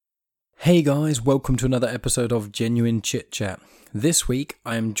Hey guys, welcome to another episode of Genuine Chit Chat. This week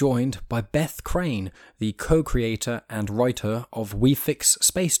I am joined by Beth Crane, the co-creator and writer of We Fix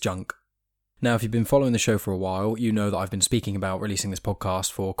Space Junk. Now, if you've been following the show for a while, you know that I've been speaking about releasing this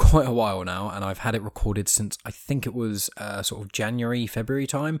podcast for quite a while now, and I've had it recorded since I think it was sort of January, February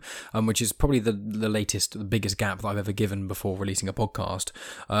time, which is probably the latest, the biggest gap that I've ever given before releasing a podcast.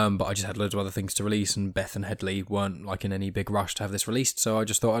 But I just had loads of other things to release, and Beth and Headley weren't like in any big rush to have this released, so I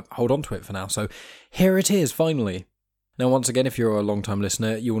just thought I'd hold on to it for now. So here it is, finally. Now, once again, if you're a long-time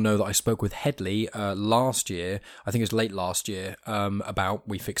listener, you'll know that I spoke with Headley last year, I think it was late last year, about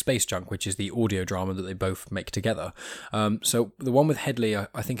We Fix Space Junk, which is the audio drama that they both make together. So the one with Headley,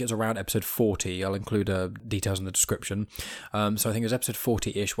 I think it's around episode 40. I'll include details in the description. So I think it was episode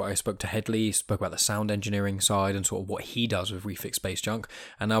 40-ish where I spoke to Headley, spoke about the sound engineering side and sort of what he does with We Fix Space Junk.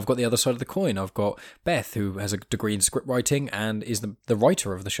 And now I've got the other side of the coin. I've got Beth, who has a degree in script writing and is the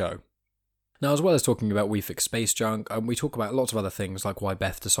writer of the show. Now, as well as talking about We Fix Space Junk, we talk about lots of other things, like why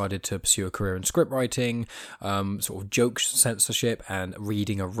Beth decided to pursue a career in script writing, sort of joke censorship and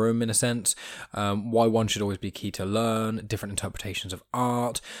reading a room in a sense, why one should always be key to learn, different interpretations of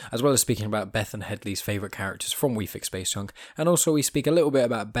art, as well as speaking about Beth and Headley's favourite characters from We Fix Space Junk, and also we speak a little bit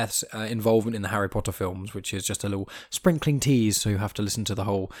about Beth's involvement in the Harry Potter films, which is just a little sprinkling tease, so you have to listen to the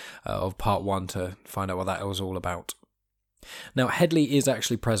whole of part 1 to find out what that was all about. Now, Headley is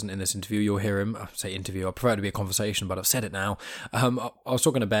actually present in this interview. You'll hear him. I say interview, I prefer it to be a conversation, but I've said it now. I was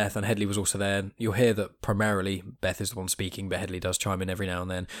talking to Beth and Headley was also there. You'll hear that primarily Beth is the one speaking, but Headley does chime in every now and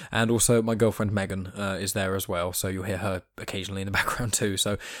then. And also my girlfriend Megan is there as well, so you'll hear her occasionally in the background too.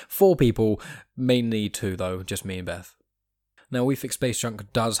 So 4 people, mainly 2 though, just me and Beth. Now, We Fix Space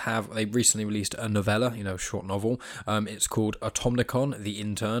Junk they recently released a novella, short novel. It's called Automnicon, The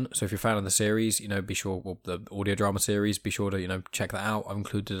Intern. So if you're a fan of the series, be sure, the audio drama series, be sure to, check that out. I've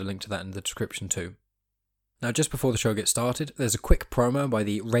included a link to that in the description too. Now, just before the show gets started, there's a quick promo by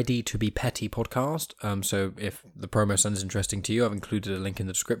the Ready to Be Petty podcast. So if the promo sounds interesting to you, I've included a link in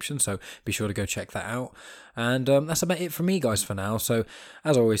the description, so be sure to go check that out. And that's about it from me, guys, for now. So,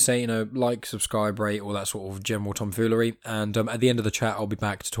 as I always say, like, subscribe, rate, all that sort of general tomfoolery. And at the end of the chat, I'll be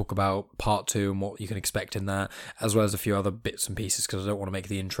back to talk about part 2 and what you can expect in that, as well as a few other bits and pieces, because I don't want to make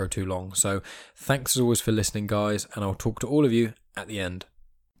the intro too long. So, thanks as always for listening, guys, and I'll talk to all of you at the end.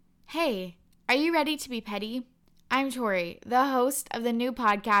 Hey, are you ready to be petty? I'm Tori, the host of the new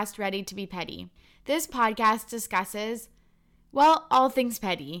podcast, Ready to Be Petty. This podcast discusses, all things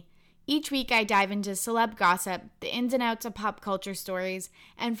petty. Each week I dive into celeb gossip, the ins and outs of pop culture stories,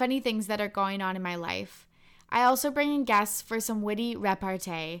 and funny things that are going on in my life. I also bring in guests for some witty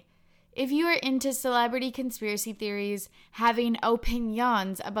repartee. If you are into celebrity conspiracy theories, having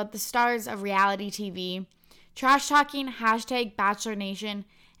opinions about the stars of reality TV, trash-talking #Bachelor Nation,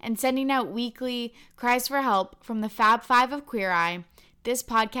 and sending out weekly cries for help from the Fab Five of Queer Eye, this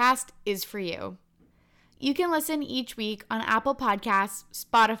podcast is for you. You can listen each week on Apple Podcasts,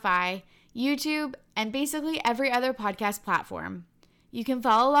 Spotify, YouTube, and basically every other podcast platform. You can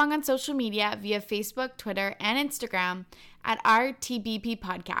follow along on social media via Facebook, Twitter, and Instagram at RTBP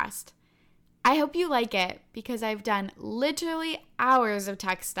Podcast. I hope you like it because I've done literally hours of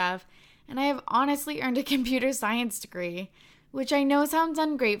tech stuff, and I have honestly earned a computer science degree, which I know sounds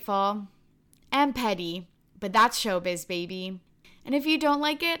ungrateful and petty, but that's showbiz, baby. And if you don't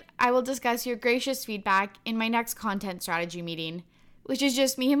like it, I will discuss your gracious feedback in my next content strategy meeting, which is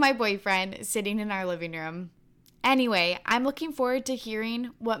just me and my boyfriend sitting in our living room. Anyway, I'm looking forward to hearing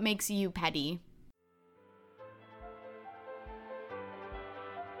what makes you petty.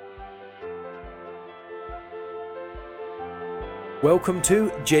 Welcome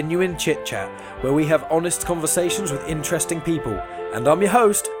to Genuine Chit Chat, where we have honest conversations with interesting people. And I'm your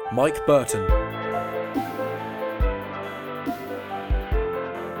host, Mike Burton.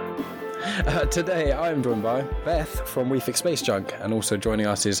 Today I'm joined by Beth from We Fix Space Junk, and also joining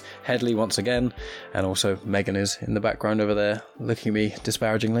us is Headley once again, and also Megan is in the background over there looking at me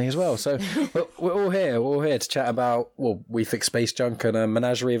disparagingly as well. So we're all here to chat about, We Fix Space Junk and a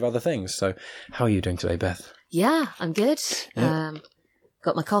menagerie of other things. So how are you doing today, Beth? Yeah, I'm good. Yeah.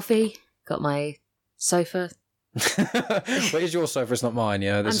 Got my coffee, got my sofa. Well, it's your sofa, it's not mine.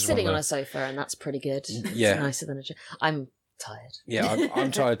 Yeah, I'm sitting on a sofa, and that's pretty good. Yeah, it's nicer than a chair. I'm tired. Yeah,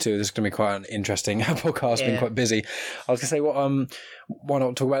 I'm tired too. This is going to be quite an interesting podcast. Been quite busy. I was going to say, why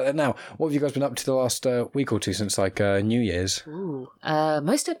not talk about that now? What have you guys been up to the last week or two since New Year's? Ooh,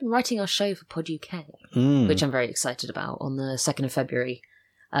 most have been writing our show for Pod UK, which I'm very excited about. On the 2nd of February,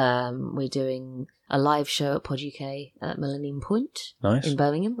 we're doing a live show at Pod UK at Millennium Point in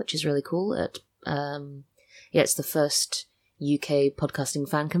Birmingham, which is really cool. It's the first UK podcasting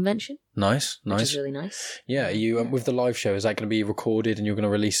fan convention. Nice. Which is really nice. Yeah, you with the live show, is that going to be recorded and you're going to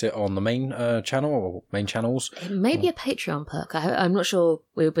release it on the main channel or main channels? It may be a Patreon perk. I'm not sure.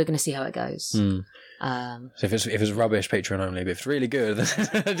 We're going to see how it goes. So if it's rubbish, Patreon only. But if it's really good,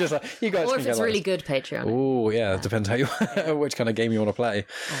 then just like you guys. Or can if it's get really like, good, Patreon. Oh yeah, it depends how you which kind of game you want to play.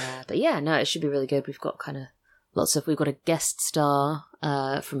 But yeah, no, it should be really good. We've got we've got a guest star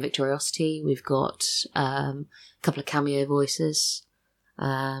from Victoriosity. We've got a couple of cameo voices,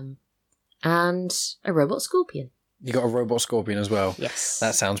 and a robot scorpion. You got a robot scorpion as well. Yes,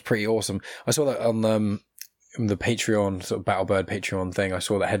 that sounds pretty awesome. I saw that on the Patreon sort of Battlebird Patreon thing. I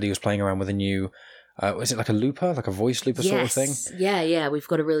saw that Headley was playing around with a new. Was it like a looper, like a voice looper sort of thing? Yeah. We've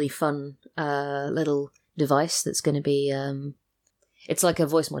got a really fun little device that's going to be. It's like a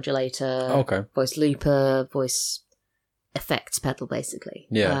voice modulator, voice looper, voice effects pedal, basically.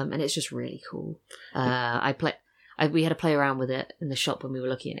 Yeah. And it's just really cool. We had to play around with it in the shop when we were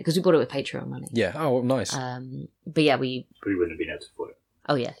looking at it, because we bought it with Patreon money. Yeah. Oh, nice. But yeah, we wouldn't have been able to afford it.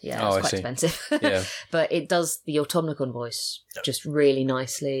 Oh, yeah. It's quite expensive. Yeah. But it does the Automnicon voice just really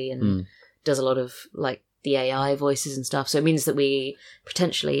nicely and does a lot of, like, the AI voices and stuff. So it means that we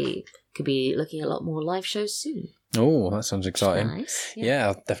potentially could be looking at a lot more live shows soon. Oh, that sounds exciting. Nice. Yeah,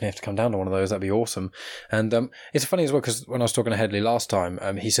 I'll definitely have to come down to one of those. That'd be awesome. And it's funny as well, because when I was talking to Headley last time,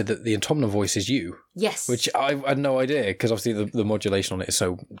 he said that the Automna voice is you. Yes. Which I had no idea, because obviously the modulation on it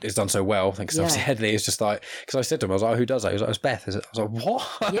is done so well. Because obviously Headley is just like, because I said to him, I was like, who does that? He was like, it's Beth. I was like,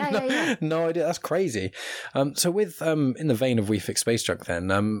 what? Yeah. No idea. That's crazy. So with, in the vein of We Fix Space Junk then,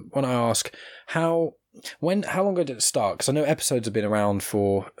 when I ask, how long ago did it start? Because I know episodes have been around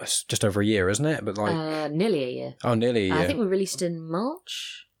for just over a year, isn't it? But like nearly a year. Oh, nearly a year. I think we released in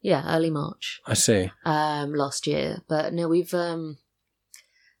March. Yeah, early March. I see. Last year, but no, we've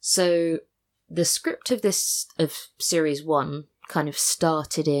so the script of series 1 kind of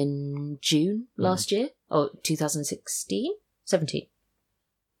started in June last year, or 2016, 17.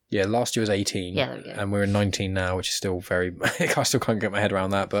 Yeah, last year was 18. Yeah, there we go. And we're in 19 now, which is still very... I still can't get my head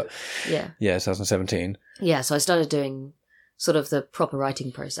around that, but... Yeah, 2017. Yeah, so I started doing sort of the proper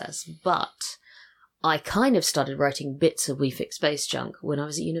writing process, but I kind of started writing bits of We Fix Space Junk when I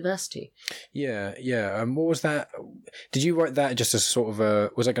was at university. Yeah. What was that? Did you write that just as sort of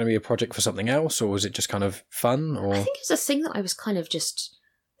a... Was that going to be a project for something else, or was it just kind of fun? Or I think it was a thing that I was kind of just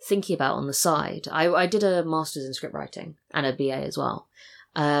thinking about on the side. I did a master's in script writing and a BA as well.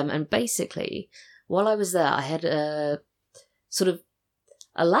 And basically, while I was there, I had a sort of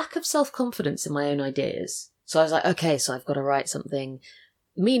a lack of self-confidence in my own ideas. So I was like, okay, so I've got to write something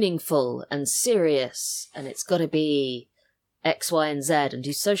meaningful and serious, and it's got to be X, Y, and Z, and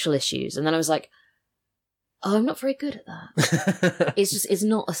do social issues. And then I was like, oh, I'm not very good at that. It's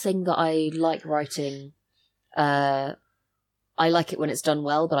not a thing that I like writing. I like it when it's done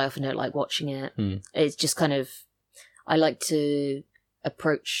well, but I often don't like watching it. It's just kind of, I like to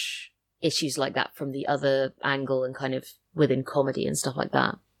approach issues like that from the other angle and kind of within comedy and stuff like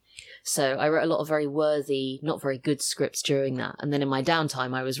that. So I wrote a lot of very worthy, not very good scripts during that. And then in my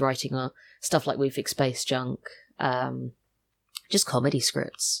downtime, I was writing stuff like We Fix Space Junk, just comedy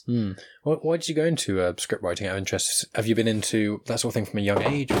scripts. Why did you go into script writing out of interest? Have you been into that sort of thing from a young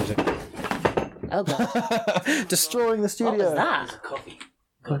age? Or is it... Oh, God. Destroying the studio. What was that? Coffee.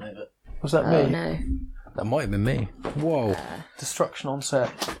 Was that Oh, me? no. That might have been me. Whoa. Destruction on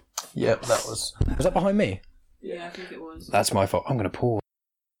set. Yep, that was... Was that behind me? Yeah, I think it was. That's my fault. I'm going to pause.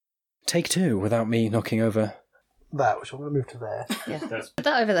 Take 2 without me knocking over that, which I'm going to move to there. Yeah. Put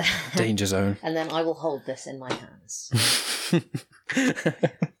that over there. Danger zone. And then I will hold this in my hands.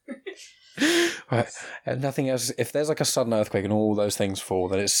 Right. And nothing else. If there's like a sudden earthquake and all those things fall,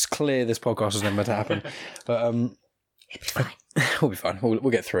 then it's clear this podcast is never meant to happen. But It'll be fine. We'll be fine.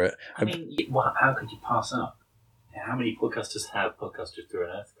 We'll get through it. I mean, how could you pass up? How many podcasters have podcasted through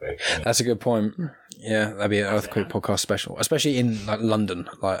an earthquake? That's a good point. Yeah, that'd be an earthquake podcast special, especially in like London,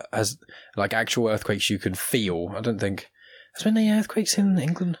 like actual earthquakes you could feel. I don't think has there been any earthquakes in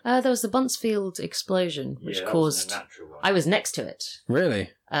England. There was the Buncefield explosion, which caused. I was next to it.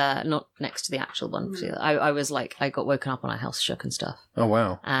 Really? Not next to the actual Buncefield. I was like, I got woken up on a house shook and stuff. Oh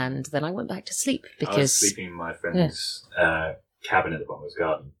wow! And then I went back to sleep because I was sleeping in my friend's cabin at the bottom of his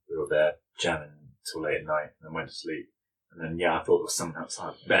garden. We were there jamming till late at night, and then went to sleep. And then I thought there was someone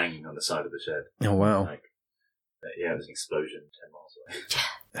outside banging on the side of the shed. Oh wow! There was an explosion 10 miles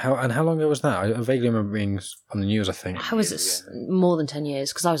away. How long ago was that? I vaguely remember being on the news. I think I was at more than 10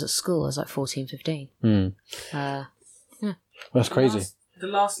 years because I was at school. I was like 14, 15. That's crazy. The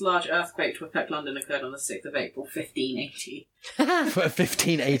last large earthquake to affect London occurred on the 6th of April, 1580.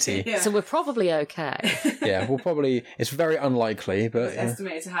 1580. Yeah. So we're probably okay. Yeah, well, probably it's very unlikely, but It's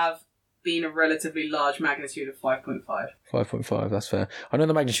estimated to have been a relatively large magnitude of 5.5. 5.5. That's fair. I know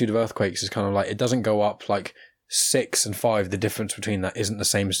the magnitude of earthquakes is kind of like it doesn't go up like 6 and 5. The difference between that isn't the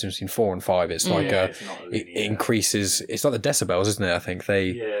same as between 4 and 5. It's like it's not it linear. increases. It's like the decibels, isn't it? I think they.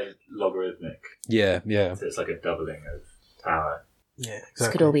 Yeah, logarithmic. Yeah. So it's like a doubling of power. Yeah, This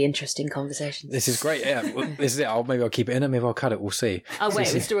could all be interesting conversations. This is great. Yeah, well, this is it. Maybe I'll keep it in, and maybe I'll cut it. We'll see. Oh,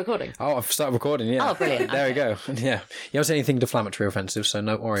 wait, we're still recording? Oh, I've started recording. Yeah. Oh, brilliant. There we go. Yeah, you haven't said anything deflammatory or offensive, so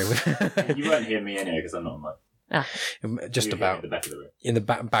don't worry. You won't hear me anyway because I'm not on my. Just You hear me about at the back of the room. in the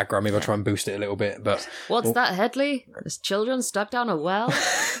background. Maybe I'll try and boost it a little bit, but. What's that, Headley? There's children stuck down a well?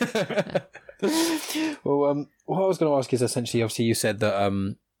 Well, what I was going to ask is essentially, obviously, you said that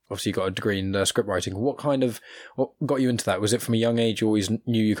obviously you got a degree in script writing. What got you into that? Was it from a young age you always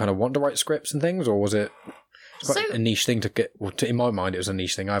knew you kind of wanted to write scripts and things, or was it quite a niche thing to get? Well, in my mind, it was a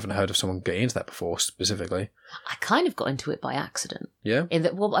niche thing. I haven't heard of someone getting into that before specifically. I kind of got into it by accident. Yeah.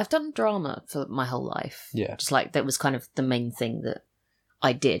 Well, I've done drama for my whole life. Yeah. Just like that was kind of the main thing that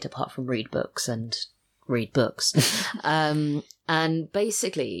I did, apart from read books. And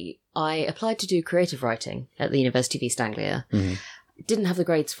basically, I applied to do creative writing at the University of East Anglia. Mm-hmm. Didn't have the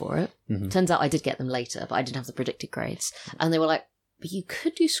grades for it. Mm-hmm. Turns out I did get them later, but I didn't have the predicted grades. And they were like, but you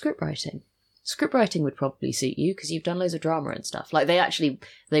could do script writing. Script writing would probably suit you because you've done loads of drama and stuff. Like they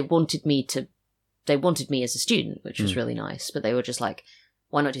wanted me as a student, which was really nice, but they were just like,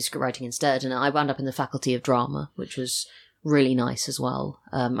 why not do script writing instead? And I wound up in the faculty of drama, which was really nice as well.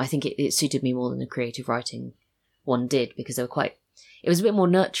 I think it suited me more than the creative writing one did because it was a bit more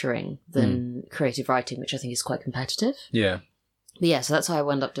nurturing than creative writing, which I think is quite competitive. Yeah. But yeah, so that's how I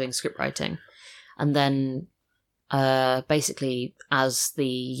wound up doing script writing. And then basically, as the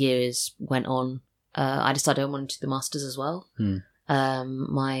years went on, I decided I wanted to do the Masters as well.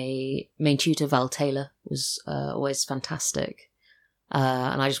 My main tutor, Val Taylor, was always fantastic.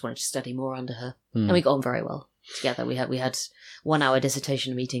 And I just wanted to study more under her. And we got on very well together. We had 1 hour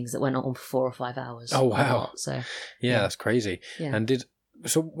dissertation meetings that went on for 4 or 5 hours. Oh, wow. So Yeah, that's crazy. Yeah. And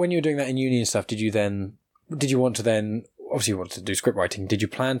so when you were doing that in uni and stuff, did you want to then, obviously you wanted to do script writing, did you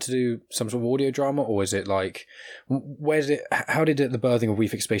plan to do some sort of audio drama, or is it like, how did the birthing of We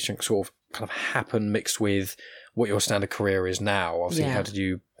Fix Space Junk sort of kind of happen mixed with what your standard career is now? Obviously, how did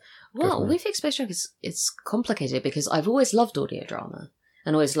you... Well, We Fix Space Junk it's complicated because I've always loved audio drama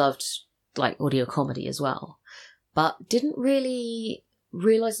and always loved like audio comedy as well, but didn't really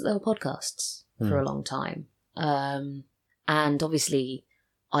realise that there were podcasts for a long time. And obviously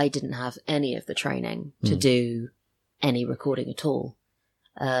I didn't have any of the training to do any recording at all.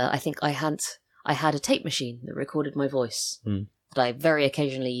 I think I had a tape machine that recorded my voice that I very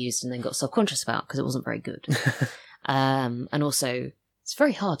occasionally used and then got self-conscious about because it wasn't very good. And also, it's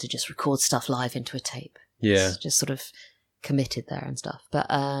very hard to just record stuff live into a tape. Yeah. It's just sort of committed there and stuff. But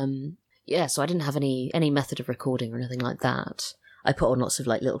yeah, so I didn't have any method of recording or anything like that. I put on lots of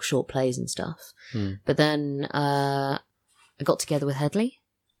like little short plays and stuff. But then I got together with Headley.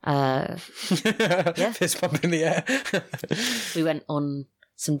 Fist bump in the air. We went on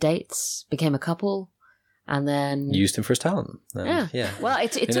some dates, became a couple, and then Used him for his talent. Yeah. Well,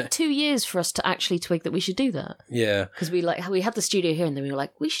 it took 2 years for us to actually twig that we should do that. Yeah. Because we had the studio here, and then we were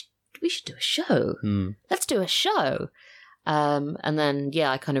like, we should do a show. Let's do a show. And then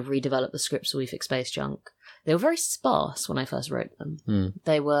I kind of redeveloped the scripts for We Fix Space Junk. They were very sparse when I first wrote them.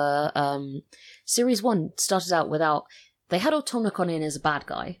 They were series 1 started out without. They had Automnicon in as a bad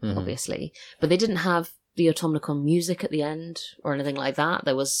guy, obviously, but they didn't have the Automnicon music at the end or anything like that.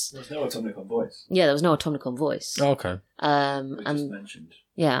 There was no Automnicon voice. Yeah, there was no Automnicon voice. Oh, okay. Just mentioned.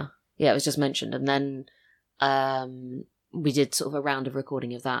 Yeah, it was just mentioned. And then we did sort of a round of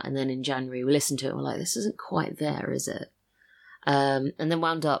recording of that. And then in January, we listened to it and we're like, this isn't quite there, is it? And then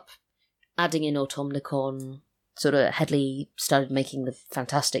wound up adding in Automnicon. Sort of Headley started making the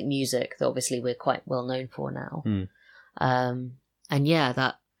fantastic music that obviously we're quite well known for now. And yeah,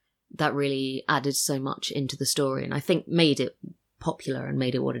 that really added so much into the story, and I think made it popular and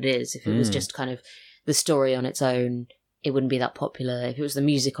made it what it is. If it was just kind of the story on its own, it wouldn't be that popular. If it was the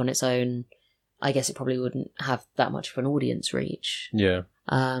music on its own, I guess it probably wouldn't have that much of an audience reach. Yeah.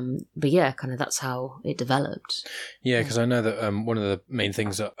 But yeah, kind of that's how it developed. Yeah, because I know that one of the main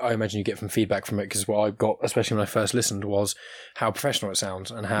things that I imagine you get from feedback from it, because what I got, especially when I first listened, was how professional it sounds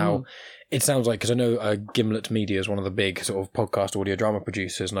and how It sounds like, because I know Gimlet Media is one of the big sort of podcast audio drama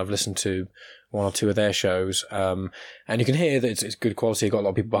producers, and I've listened to one or two of their shows, and you can hear that it's good quality. Got a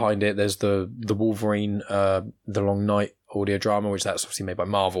lot of people behind it. There's the Wolverine, The Long Night audio drama, which that's obviously made by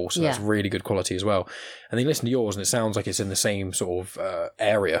Marvel, so that's really good quality as well. And then you listen to yours, and it sounds like it's in the same sort of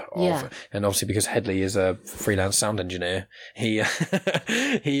area of, and obviously because Headley is a freelance sound engineer, he's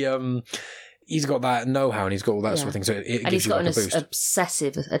got that know-how and he's got all that sort of thing, so it gives you like a boost. And he's got an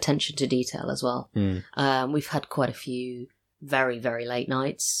obsessive attention to detail as well. We've had quite a few very, very late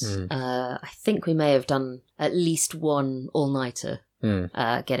nights. I think we may have done at least one all-nighter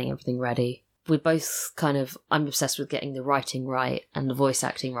getting everything ready. We both I'm obsessed with getting the writing right and the voice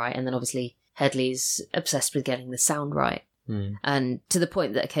acting right, and then obviously Headley's obsessed with getting the sound right. And to the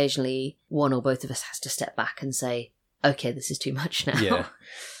point that occasionally one or both of us has to step back and say, okay, this is too much now.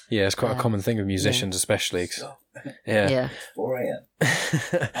 Yeah, it's quite a common thing with musicians, especially. 4 a.m.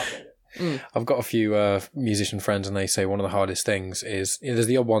 I've got a few musician friends, and they say one of the hardest things is, there's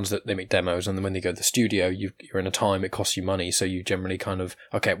the odd ones that they make demos, and then when they go to the studio, you're in a time, it costs you money, so you generally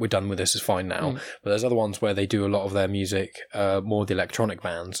okay, we're done with this, it's fine now. But there's other ones where they do a lot of their music, more the electronic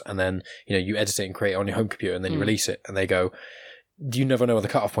bands, and then you edit it and create it on your home computer, and then you release it, and they go, you never know where the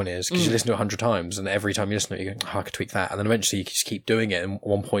cutoff point is, because you listen to it 100 times, and every time you listen to it, you go, I could tweak that. And then eventually you just keep doing it, and at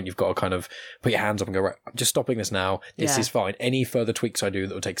one point you've got to put your hands up and go, right, I'm just stopping this now. This is fine. Any further tweaks I do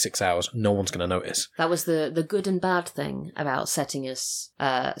that will take 6 hours, no one's going to notice. That was the good and bad thing about setting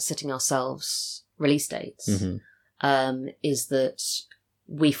ourselves release dates, is that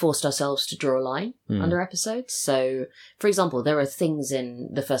we forced ourselves to draw a line under episodes. So, for example, there are things in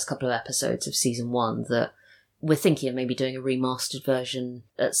the first couple of episodes of season 1 that we're thinking of maybe doing a remastered version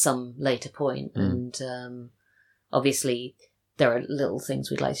at some later point. And obviously there are little things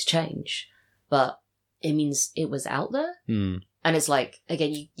we'd like to change, but it means it was out there. And it's like,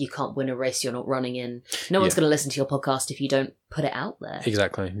 again, you can't win a race you're not running in. No one's going to listen to your podcast if you don't put it out there.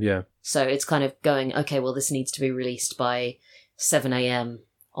 Exactly, yeah. So it's kind of going, okay, well, this needs to be released by 7 a.m.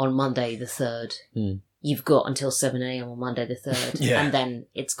 on Monday the 3rd. You've got until 7 a.m. on Monday the 3rd, and then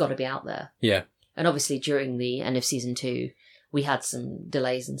it's got to be out there. Yeah. And obviously during the end of season 2, we had some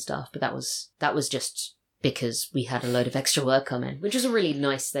delays and stuff, but that was just because we had a load of extra work come in, which was a really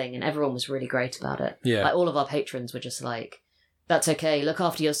nice thing, and everyone was really great about it. Yeah. Like, all of our patrons were just like, that's okay, look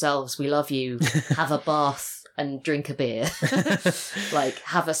after yourselves, we love you, have a bath and drink a beer. Like,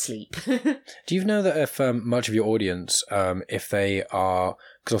 have a sleep. Do you know that if much of your audience, if they are,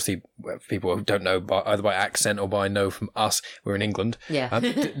 because obviously people don't know either by accent or by know from us, we're in England. Yeah.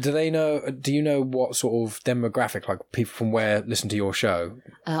 Do you know what sort of demographic, like people from where listen to your show?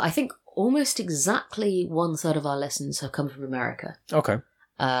 I think almost exactly 1/3 of our listens have come from America. Okay.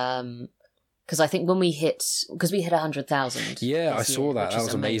 Because I think when we hit 100,000. Yeah, I saw that. That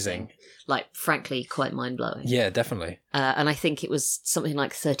was amazing. Like, frankly, quite mind-blowing. Yeah, definitely. And I think it was something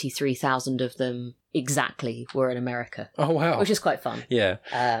like 33,000 of them exactly were in America. Oh, wow. Which is quite fun. Yeah.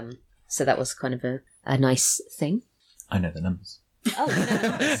 So that was kind of a nice thing. I know the numbers. Oh, you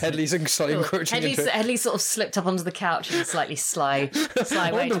know. Headley's slightly encroaching into it. Headley sort of slipped up onto the couch in a slightly sly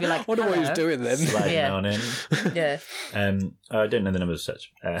way to be like, I wonder what he was doing then. Sliding on in. Yeah. I don't know the numbers as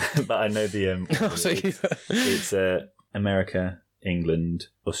such, but I know the... it's America, England,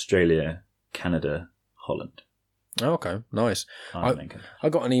 Australia, Canada, Holland. Oh, okay, nice. I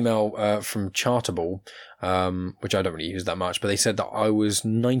got an email from Chartable, which I don't really use that much, but they said that I was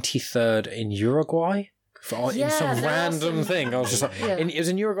 93rd in Uruguay. In some random thing. I was just like, it was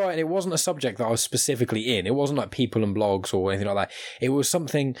in Uruguay, and it wasn't a subject that I was specifically in. It wasn't like people and blogs or anything like that. It was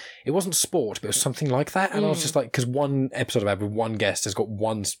something, it wasn't sport, but it was something like that. And I was just like, because one episode I've had with one guest has got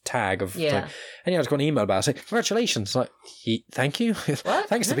one tag of, and I just got an email about it. I say, congratulations. Like, thank you.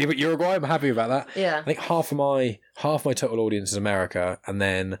 Thanks to people at Uruguay. I'm happy about that. Yeah. I think half my total audience is America, and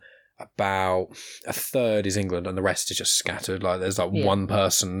then about a third is England, and the rest is just scattered. Like, there's like one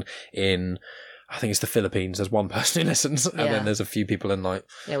person in, I think it's the Philippines. There's one person who listens, and then there's a few people in like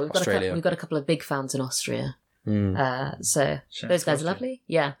Australia. We've got a couple of big fans in Austria. So those guys are lovely.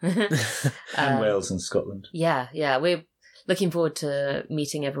 Yeah. And Wales and Scotland. Yeah. We're looking forward to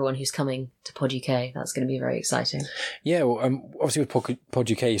meeting everyone who's coming to Pod UK. That's going to be very exciting. Yeah, well, obviously with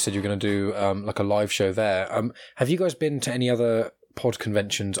Pod UK, you said you're going to do like a live show there. Have you guys been to any other pod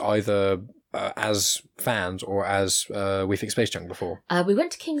conventions, either as fans or as We Fix Space Junk before? We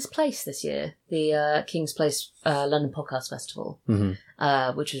went to King's Place this year, the King's Place London Podcast Festival,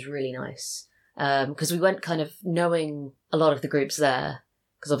 which was really nice. Because we went kind of knowing a lot of the groups there,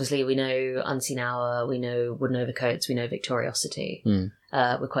 because obviously we know Unseen Hour, we know Wooden Overcoats, we know Victoriosity.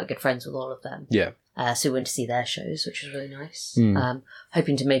 We're quite good friends with all of them. Yeah. So we went to see their shows, which was really nice. Mm.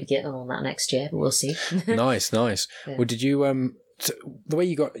 Hoping to maybe get on that next year, but we'll see. Nice. Yeah. Well, did you the way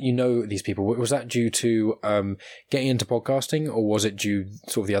you know these people, was that due to getting into podcasting, or was it due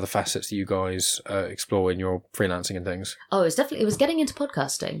sort of the other facets that you guys explore in your freelancing and things? Oh, it was getting into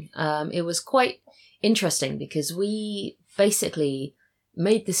podcasting. It was quite interesting because we basically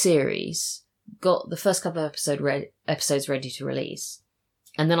made the series, got the first couple of episodes ready to release,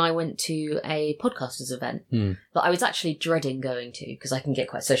 and then I went to a podcasters event that I was actually dreading going to because I can get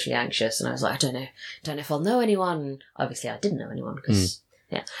quite socially anxious, and I was like, I don't know if I'll know anyone. Obviously, I didn't know anyone because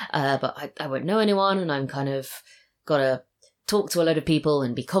but I won't know anyone, and I'm kind of gotta talk to a load of people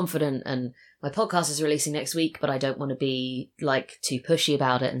and be confident. And my podcast is releasing next week, but I don't want to be like too pushy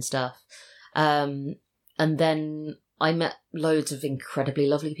about it and stuff. And then I met loads of incredibly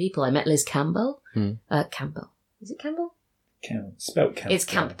lovely people. I met Liz Campbell. Campbell. Is it Campbell? Spelled Campbell. It's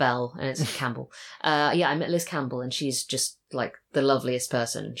Campbell and it's Campbell. I met Liz Campbell, and she's just like the loveliest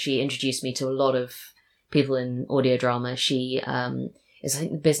person. She introduced me to a lot of people in audio drama. She is, I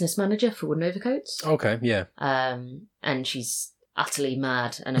think, the business manager for Wooden Overcoats. Okay, yeah. And she's utterly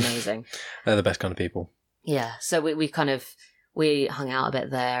mad and amazing. They're the best kind of people. Yeah, so we hung out a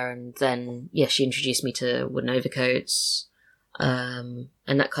bit there, and then she introduced me to Wooden Overcoats, and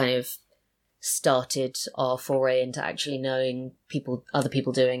that kind of started our foray into actually knowing other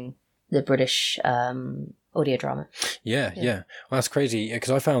people doing the British audio drama. Yeah. Well, that's crazy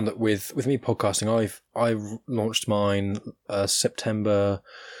because I found that with me podcasting, I launched mine September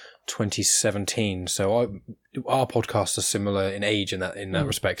 2017. So our podcasts are similar in age in that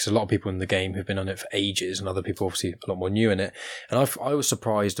respect. Because a lot of people in the game who've been on it for ages, and other people obviously a lot more new in it. And I was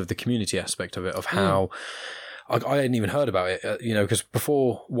surprised of the community aspect of it, of how I hadn't even heard about it, because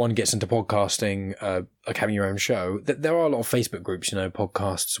before one gets into podcasting, like having your own show, there are a lot of Facebook groups,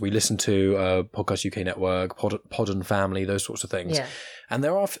 podcasts we listen to, Podcast UK Network, Pod and Family, those sorts of things. Yeah. And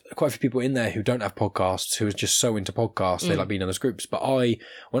there are quite a few people in there who don't have podcasts, who are just so into podcasts, they like being in those groups. But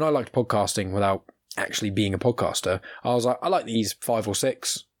when I liked podcasting without actually being a podcaster, I was like, I like these 5 or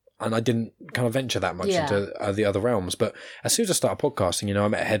 6. And I didn't kind of venture that much into the other realms. But as soon as I started podcasting, I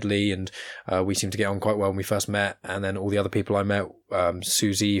met Headley, and we seemed to get on quite well when we first met. And then all the other people I met,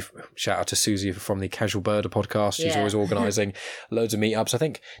 Susie, shout out to Susie from the Casual Birder podcast. She's always organising loads of meetups. I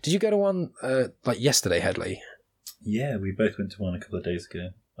think, did you go to one like yesterday, Headley? Yeah, we both went to one a couple of days ago.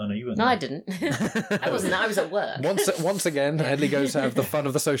 Oh, no, you weren't. No, I didn't. I wasn't. I was at work. Once again, Headley goes to have the fun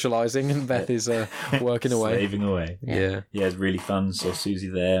of the socialising, and Beth is working away. Slaving away. Yeah, it was really fun. Saw Susie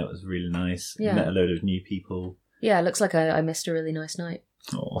there. It was really nice. Yeah. Met a load of new people. Yeah, it looks like I missed a really nice night.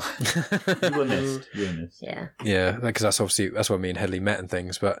 Oh, you were missed. Yeah, because that's where me and Headley met and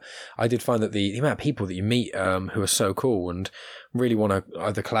things. But I did find that the amount of people that you meet who are so cool and really want to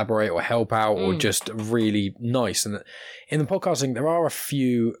either collaborate or help out or just really nice. And in the podcasting, there are a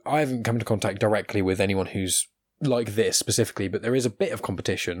few. I haven't come into contact directly with anyone who's like this specifically, but there is a bit of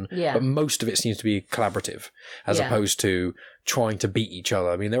competition. Yeah. But most of it seems to be collaborative as opposed to trying to beat each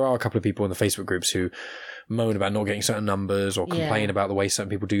other. I mean, there are a couple of people in the Facebook groups who moan about not getting certain numbers or complain about the way certain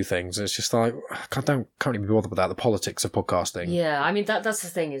people do things. And it's just like, can't really be bothered with that. The politics of podcasting. Yeah, I mean, that's the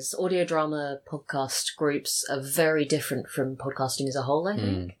thing is audio drama podcast groups are very different from podcasting as a whole, I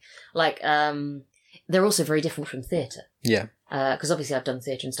think. Like, they're also very different from theatre. Yeah. Because obviously I've done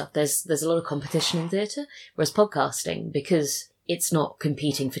theatre and stuff. There's a lot of competition in theatre, whereas podcasting, because it's not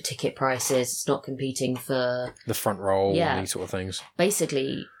competing for ticket prices, it's not competing for the front row and these sort of things.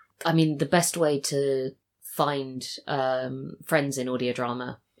 Basically, I mean, the best way to find friends in audio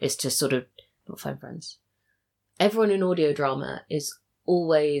drama is to sort of not find friends. Everyone in audio drama is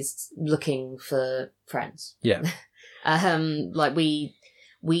always looking for friends. Yeah. Like we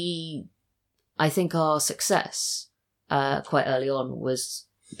I think our success quite early on was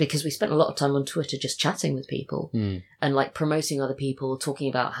because we spent a lot of time on Twitter just chatting with people and like promoting other people, talking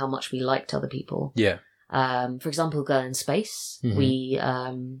about how much we liked other people. Yeah. For example, Girl in Space, we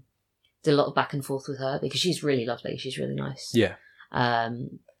did a lot of back and forth with her because she's really lovely. She's really nice. Yeah.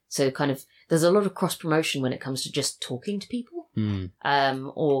 So kind of there's a lot of cross promotion when it comes to just talking to people,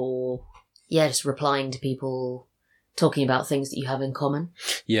 or just replying to people, talking about things that you have in common.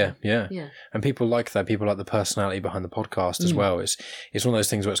 Yeah. And people like that. People like the personality behind the podcast as well. It's one of those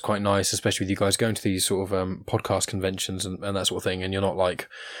things where it's quite nice, especially with you guys going to these sort of podcast conventions and that sort of thing. And you're not like,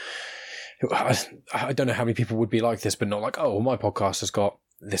 I don't know how many people would be like this, but not like, oh, my podcast has got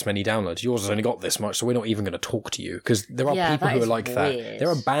this many downloads. Yours has only got this much, so we're not even going to talk to you. Because there are people that who are is like weird. that. There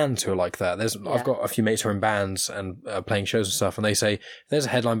are bands who are like that. I've got a few mates who are in bands and playing shows and stuff, and they say there's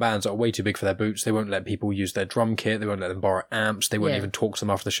headline bands that are way too big for their boots. They won't let people use their drum kit. They won't let them borrow amps. They won't even talk to them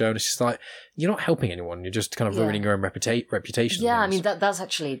after the show. And it's just like, you're not helping anyone. You're just kind of ruining your own reputation. Yeah, I mean,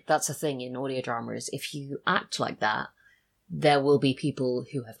 that's a thing in audio drama, is if you act like that, there will be people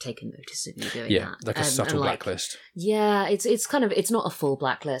who have taken notice of you doing that. Yeah, like a subtle blacklist. Yeah, it's kind of, it's not a full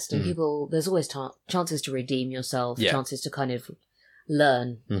blacklist, and people, there's always chances to redeem yourself, chances to kind of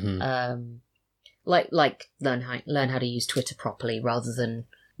learn, like learn how to use Twitter properly rather than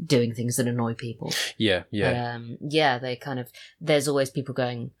doing things that annoy people. Yeah. They kind of, there's always people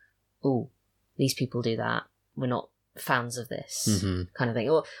going, oh, these people do that, we're not fans of this, kind of thing.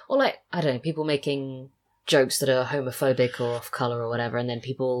 Or like, I don't know, people making jokes that are homophobic or off colour or whatever, and then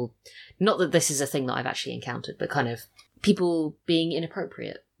people, not that this is a thing that I've actually encountered, but kind of people being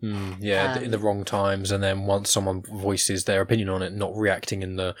inappropriate. in the wrong times, and then once someone voices their opinion on it, not reacting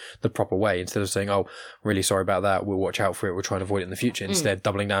in the proper way, instead of saying, oh, really sorry about that, we'll watch out for it, we'll try and avoid it in the future, instead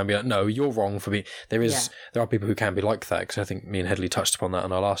doubling down and be like, no, you're wrong for being... There are people who can be like that, because I think me and Headley touched upon that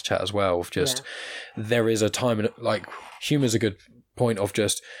in our last chat as well, of just, there is a time, and like, humour's a good point of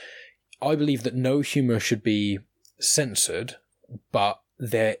just, I believe that no humour should be censored, but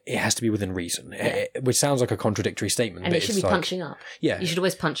it has to be within reason, which sounds like a contradictory statement. And but you should be punching up. Yeah. You should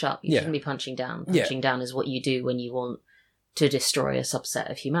always punch up. You shouldn't be punching down. Punching down is what you do when you want to destroy a subset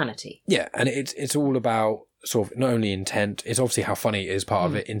of humanity. Yeah, and it's all about sort of not only intent, it's obviously how funny it is part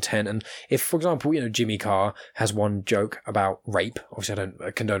of it, intent. And if, for example, Jimmy Carr has one joke about rape, obviously I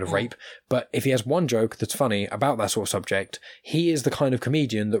don't condone of rape, but if he has one joke that's funny about that sort of subject, he is the kind of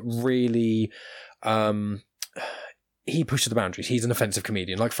comedian that really... he pushes the boundaries. He's an offensive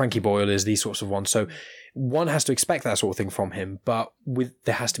comedian, like Frankie Boyle is, these sorts of ones. So one has to expect that sort of thing from him, but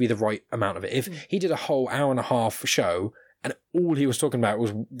there has to be the right amount of it. If he did a whole hour and a half show and all he was talking about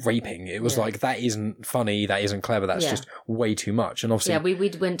was raping, it was like, that isn't funny, that isn't clever, that's just way too much. And obviously, I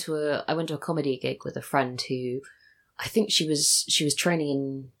went to a comedy gig with a friend who, I think she was training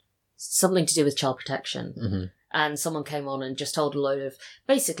in something to do with child protection, and someone came on and just told a load of,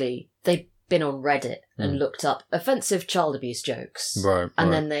 basically they'd been on Reddit and looked up offensive child abuse jokes,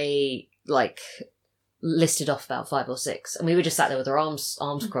 and then they listed off about 5 or 6, and we were just sat there with our arms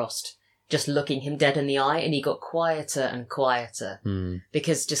crossed, just looking him dead in the eye, and he got quieter and quieter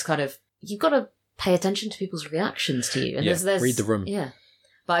because just kind of, you've got to pay attention to people's reactions to you, and there's read the room.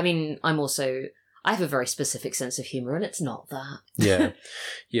 But I mean, I have a very specific sense of humour, and it's not that.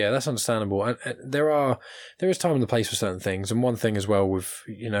 That's understandable. And there is time and the place for certain things, and one thing as well with,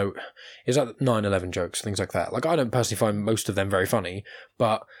 is like 9/11 jokes, things like that. Like, I don't personally find most of them very funny,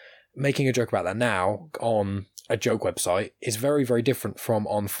 but making a joke about that now on a joke website is very, very different from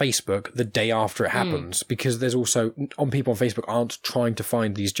on Facebook the day after it happens, because there's also, people on Facebook aren't trying to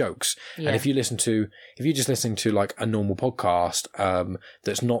find these jokes. And if you're just listening to like a normal podcast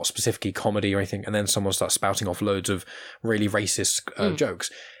that's not specifically comedy or anything, and then someone starts spouting off loads of really racist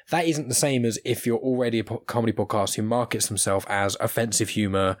jokes, that isn't the same as if you're already a comedy podcast who markets themselves as offensive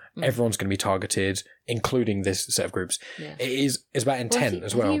humour. Everyone's going to be targeted, including this set of groups. It's about intent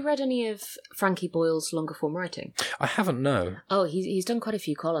as well. Have you read any of Frankie Boyle's longer form writing? I haven't, no. Oh, he's done quite a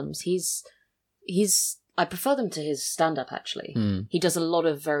few columns. He's I prefer them to his stand-up, actually. He does a lot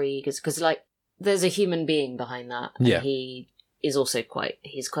of because like, there's a human being behind that. And he is also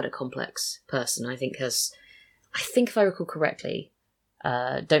he's quite a complex person. I think if I recall correctly,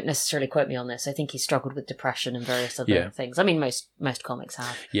 don't necessarily quote me on this, I think he struggled with depression and various other things. I mean, most comics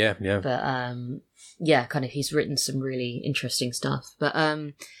have. Yeah. But kind of, he's written some really interesting stuff. But I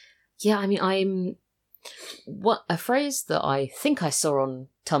mean, a phrase that I think I saw on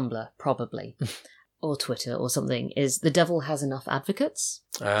Tumblr, probably, or Twitter or something, is "the devil has enough advocates,"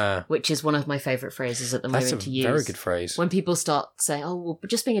 which is one of my favourite phrases at the moment to use. That's a very good phrase. When people start saying, "Oh, well,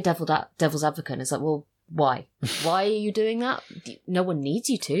 just being a devil's advocate," and it's like, well, why? Why are you doing that? No one needs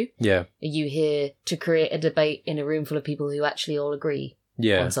you to. Yeah. Are you here to create a debate in a room full of people who actually all agree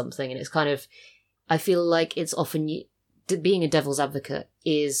on something? And it's kind of, I feel like it's often, being a devil's advocate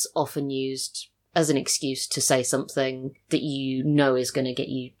is often used as an excuse to say something that is going to get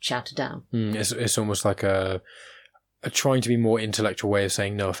you shouted down. It's almost like a trying to be more intellectual way of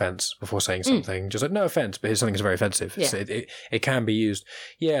saying no offence before saying something. Just like, no offence, but here's something that's very offensive. Yeah. So it can be used.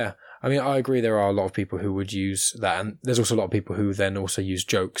 Yeah. I mean, I agree there are a lot of people who would use that, and there's also a lot of people who then also use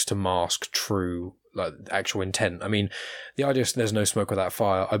jokes to mask true, like, actual intent. I mean, the idea is there's no smoke without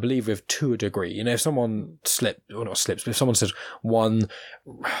fire, I believe, to a degree. If someone but if someone says one,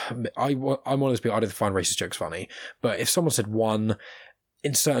 I'm one of those people, I don't find racist jokes funny, but if someone said one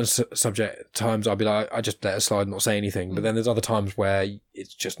in certain subject times, I'll be like, I just let it slide and not say anything. But then there's other times where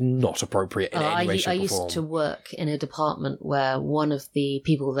it's just not appropriate in any way, shape, or form. I used to work in a department where one of the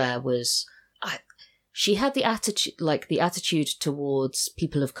people there was, she had the attitude towards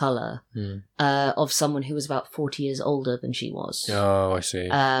people of colour of someone who was about 40 years older than she was. Oh, I see.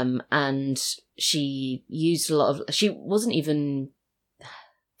 And she used a lot of. She wasn't even.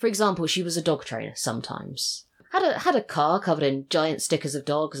 For example, she was a dog trainer sometimes. Had a car covered in giant stickers of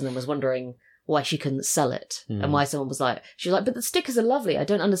dogs, and then was wondering why she couldn't sell it, and why someone was like, but the stickers are lovely. I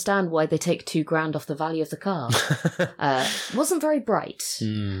don't understand why they take $2,000 off the value of the car. Wasn't very bright.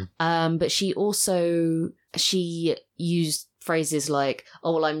 But she used phrases like,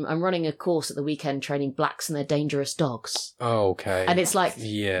 "Oh well, I'm running a course at the weekend training blacks and their dangerous dogs." Oh, okay. And it's like,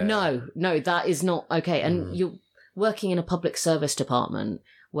 yeah, no, that is not okay. And you're working in a public service department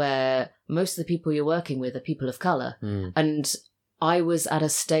where most of the people you're working with are people of colour. And I was at a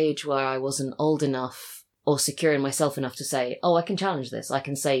stage where I wasn't old enough or secure in myself enough to say, oh, I can challenge this. I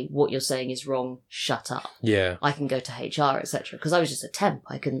can say what you're saying is wrong. Shut up. Yeah. I can go to HR, etc. Because I was just a temp.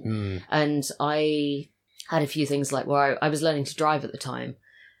 I couldn't. And I had a few things like where I was learning to drive at the time,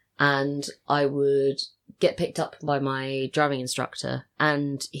 and I would get picked up by my driving instructor,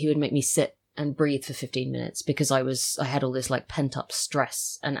 and he would make me sit and breathe for 15 minutes because I had all this like pent up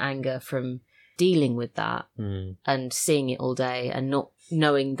stress and anger from dealing with that and seeing it all day and not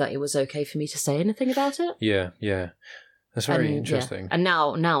knowing that it was okay for me to say anything about it. Yeah. That's very interesting. Yeah. And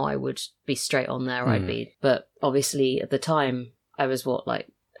now I would be straight on there. I'd be, but obviously at the time I was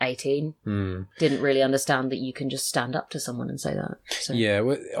 18. Didn't really understand that you can just stand up to someone and say that. So. Yeah,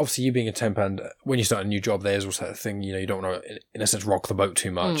 well, obviously you being a temp, and when you start a new job, there's also that thing, you don't want to, in a sense, rock the boat too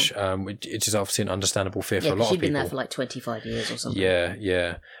much, which is obviously an understandable fear for a lot of people. You've been there for 25 years or something.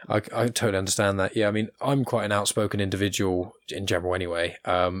 Yeah. I totally understand that. Yeah, I mean, I'm quite an outspoken individual in general anyway,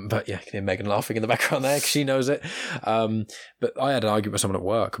 but yeah, I can hear Megan laughing in the background there because she knows it. But I had an argument with someone at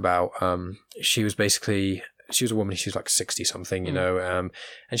work about, she was a woman, she was like 60 something, and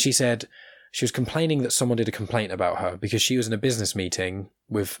she said she was complaining that someone did a complaint about her because she was in a business meeting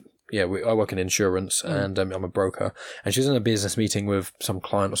with, I work in insurance and I'm a broker, and she was in a business meeting with some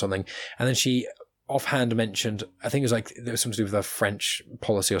client or something, and then she offhand mentioned, I think it was there was something to do with the French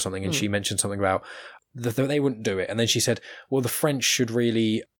policy or something, and she mentioned something about that they wouldn't do it, and then she said, well, the French should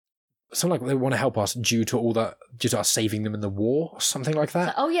really, something like they want to help us due to us saving them in the war or something like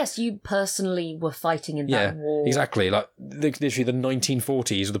that. Oh yes, you personally were fighting in that war. Exactly. Like literally the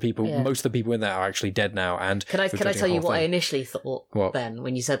 1940s, most of the people in there are actually dead now. And can I tell you what I initially thought then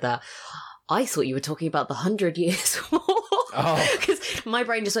when you said that? I thought you were talking about the 100 Years' War. Oh, because my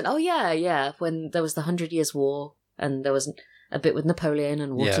brain just went, oh yeah, when there was the 100 Years' War and there was a bit with Napoleon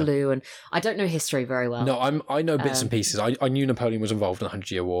and Waterloo, and I don't know history very well. No, I know bits and pieces. I knew Napoleon was involved in the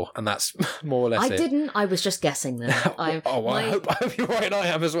 100-Year War, and that's more or less it. I didn't. I was just guessing there. I hope you're right, and I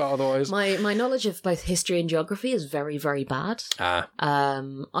am as well, otherwise. My knowledge of both history and geography is very, very bad.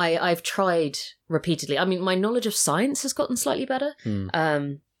 I've tried repeatedly. I mean, my knowledge of science has gotten slightly better.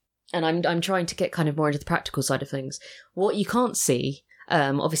 And I'm trying to get kind of more into the practical side of things. What you can't see,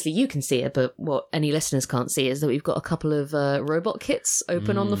 obviously you can see it, but what any listeners can't see is that we've got a couple of robot kits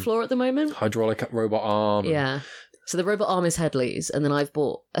open on the floor at the moment. Hydraulic robot arm. Yeah. So the robot arm is Headley's, and then I've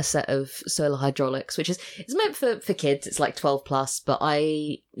bought a set of solar hydraulics, which it's meant for kids. It's like 12 plus, but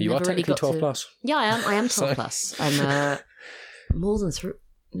you are technically 12 plus. Yeah, I am 12 plus. I'm more than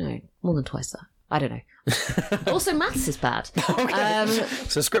twice that. I don't know. Also, maths is bad. Okay.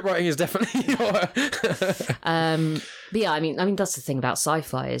 So script writing is definitely. But yeah, I mean that's the thing about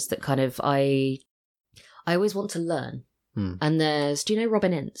sci-fi is that kind of I always want to learn. And do you know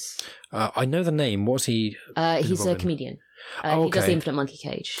Robin Ince? I know the name. What's he? He's a comedian. He does the Infinite Monkey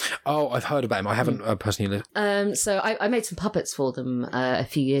Cage. Oh, I've heard about him. I haven't personally. So I made some puppets for them a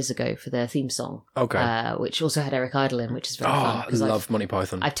few years ago for their theme song. Okay. Which also had Eric Idle in, which is very fun. I love Monty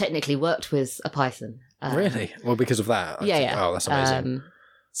Python. I've technically worked with a Python. Really? Well, because of that. Yeah. Oh, that's amazing.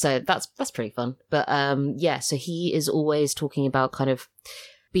 So that's pretty fun. But so he is always talking about kind of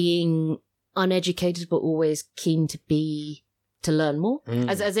being uneducated, but always keen to learn more,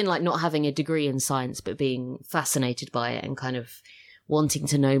 as in like not having a degree in science, but being fascinated by it and kind of wanting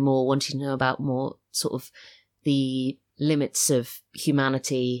to know more, wanting to know about more sort of the limits of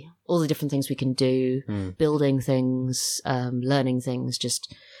humanity, all the different things we can do, building things, learning things,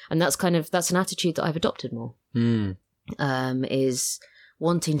 and that's an attitude that I've adopted more, is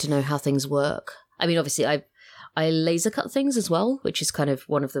wanting to know how things work. I mean, obviously I laser cut things as well, which is kind of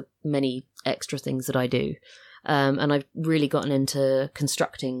one of the many extra things that I do. And I've really gotten into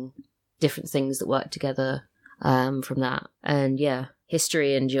constructing different things that work together from that. And yeah,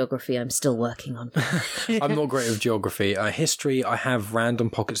 History and geography I'm still working on. I'm not great with geography. History, I have random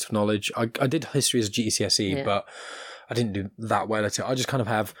pockets of knowledge. I did history as a GCSE, but I didn't do that well at it. I just kind of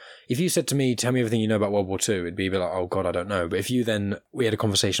have, if you said to me, tell me everything you know about World War II, it'd be a bit like, oh God, I don't know. But if we had a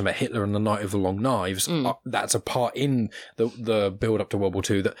conversation about Hitler and the Night of the Long Knives, that's a part in the build up to World War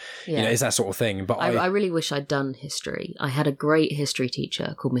II that, is that sort of thing. But I really wish I'd done history. I had a great history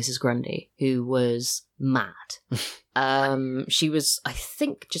teacher called Mrs. Grundy who was mad. She was, I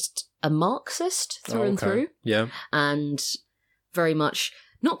think, just a Marxist through and through. Yeah. And very much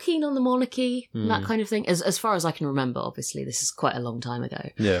not keen on the monarchy, that kind of thing. As far as I can remember, obviously, this is quite a long time ago.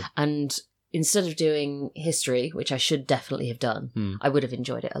 Yeah. And instead of doing history, which I should definitely have done, I would have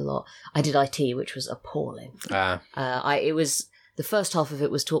enjoyed it a lot. I did IT, which was appalling. It was the first half of it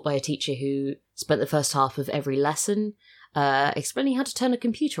was taught by a teacher who spent the first half of every lesson explaining how to turn a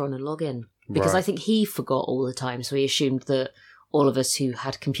computer on and log in. Because I think he forgot all the time, so he assumed that all of us who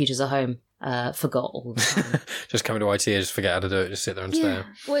had computers at home forgot all the time. Just coming to IT, just forget how to do it, just sit there and stare.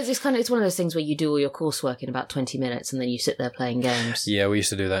 Well, it's one of those things where you do all your coursework in about 20 minutes and then you sit there playing games. Yeah, we used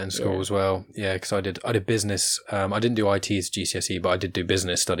to do that in school as well. Yeah, because I did business. I didn't do IT as GCSE, but I did do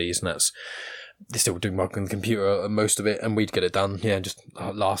business studies, and that's still doing work on the computer, most of it, and we'd get it done. Yeah, just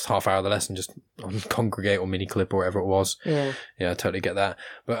last half hour of the lesson, just on Congregate or Miniclip or whatever it was. Yeah, I totally get that.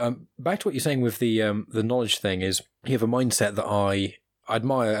 But back to what you're saying with the knowledge thing is, you have a mindset that I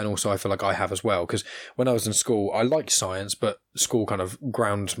admire, and also I feel like I have as well, because when I was in school I liked science, but school kind of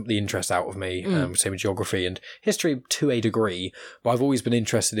ground the interest out of me. Same with geography and history to a degree, but I've always been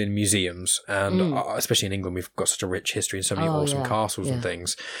interested in museums, and especially in England we've got such a rich history and so many awesome castles and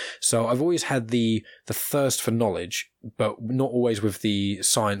things, so I've always had the thirst for knowledge, but not always with the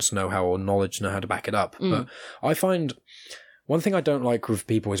science know-how or knowledge know how to back it up. But I find one thing I don't like with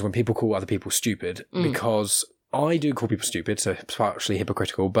people is when people call other people stupid, because I do call people stupid, so it's partially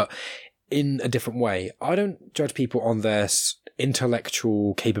hypocritical, but in a different way. I don't judge people on their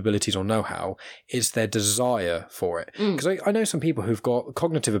intellectual capabilities or know-how. It's their desire for it. Because I know some people who've got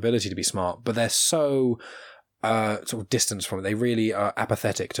cognitive ability to be smart, but they're so sort of distanced from it. They really are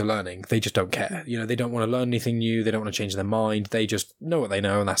apathetic to learning. They just don't care. They don't want to learn anything new. They don't want to change their mind. They just know what they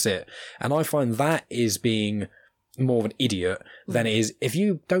know, and that's it. And I find that is being more of an idiot than it is if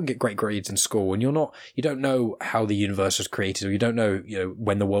you don't get great grades in school and you don't know how the universe was created, or you don't know,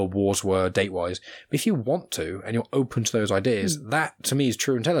 when the world wars were date-wise. But if you want to and you're open to those ideas, that to me is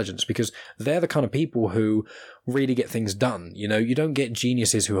true intelligence, because they're the kind of people who really get things done. You don't get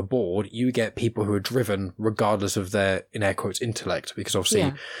geniuses who are bored. You get people who are driven regardless of their, in air quotes, intellect, because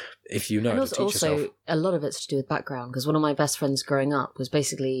obviously if you know how to teach yourself. A lot of it's to do with background, because one of my best friends growing up was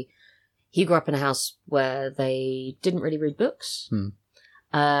basically, he grew up in a house where they didn't really read books.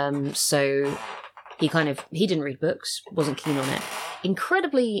 So he didn't read books, wasn't keen on it.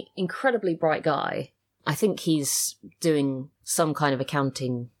 Incredibly bright guy. I think he's doing some kind of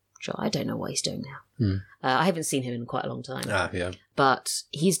accounting job. I don't know what he's doing now. I haven't seen him in quite a long time. But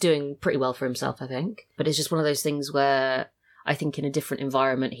he's doing pretty well for himself, I think. But it's just one of those things where I think in a different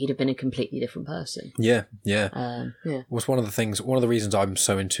environment, he'd have been a completely different person. Yeah. Was one of the reasons I'm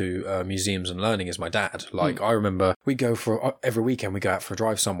so into museums and learning is my dad. I remember every weekend we go out for a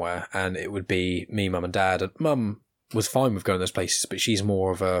drive somewhere, and it would be me, mum and dad. And mum was fine with going to those places, but she's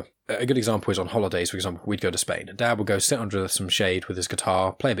more of a good example is on holidays, for example, we'd go to Spain. Dad would go sit under some shade with his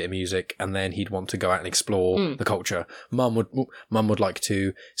guitar, play a bit of music, and then he'd want to go out and explore the culture. Mum would like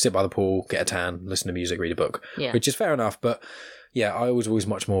to sit by the pool, get a tan, listen to music, read a book, which is fair enough. But yeah, I was always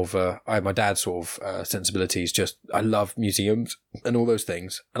much more of I had my dad's sort of sensibilities. Just, I love museums and all those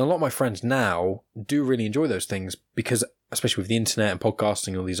things. And a lot of my friends now do really enjoy those things because, especially with the internet and podcasting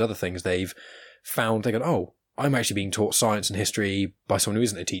and all these other things, they go, oh, I'm actually being taught science and history by someone who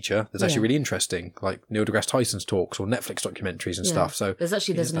isn't a teacher. That's actually really interesting, like Neil deGrasse Tyson's talks or Netflix documentaries and stuff. So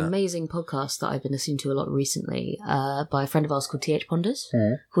there's an amazing podcast that I've been listening to a lot recently by a friend of ours called T.H. Ponders,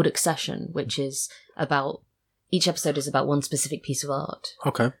 called Accession, which is about, each episode is about one specific piece of art.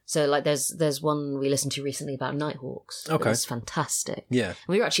 Okay. So like there's one we listened to recently about Nighthawks. Okay. It was fantastic. Yeah.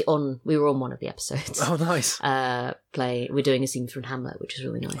 We were on one of the episodes. Oh, nice. We're doing a scene from Hamlet, which is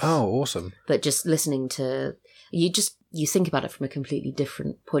really nice. Oh, awesome. But just listening to, you think about it from a completely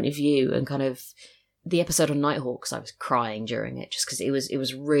different point of view, and kind of the episode on Nighthawks, I was crying during it just because it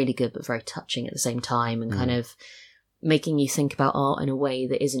was really good but very touching at the same time, and kind of making you think about art in a way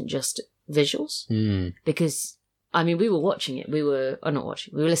that isn't just visuals. Because I mean, we were watching it. We were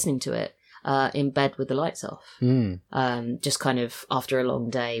listening to it in bed with the lights off. Just kind of after a long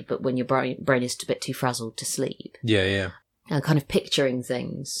day, but when your brain is a bit too frazzled to sleep. Yeah. Kind of picturing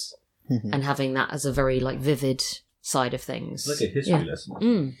things and having that as a very like vivid side of things. It's like a history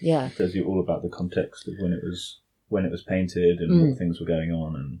lesson. Yeah. It tells you all about the context of when it was painted and what things were going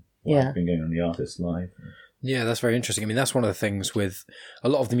on and what had been going on in the artist's life. Yeah, that's very interesting. I mean, that's one of the things with a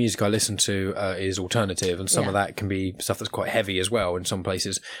lot of the music I listen to is alternative, and some of that can be stuff that's quite heavy as well in some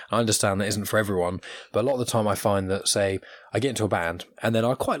places. I understand that isn't for everyone, but a lot of the time I find that, say, I get into a band and then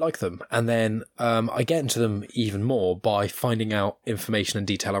I quite like them, and then I get into them even more by finding out information and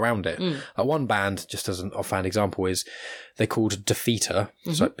detail around it. One band, just as an offhand example, is they're called Defeater,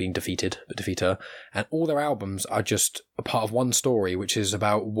 so like being defeated, but Defeater, and all their albums are just a part of one story, which is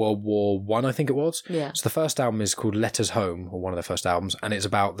about World War I, I think it was. Yeah. So the first album is called Letters Home, or one of their first albums, and it's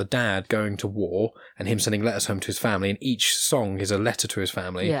about the dad going to war and him sending letters home to his family, and each song is a letter to his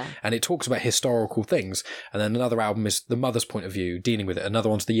family, and it talks about historical things. And then another album is the mother's point of view, dealing with it. Another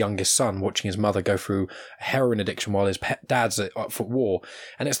one's the youngest son watching his mother go through heroin addiction while his dad's up for war.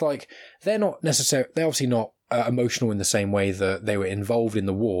 And it's like, they're obviously not emotional in the same way that they were involved in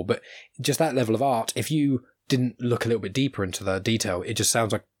the war, but just that level of art, if you didn't look a little bit deeper into the detail, it just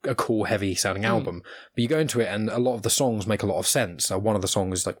sounds like a cool, heavy sounding album. But you go into it and a lot of the songs make a lot of sense. One of the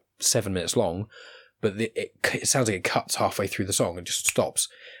songs is like 7 minutes long, but it sounds like it cuts halfway through the song and just stops.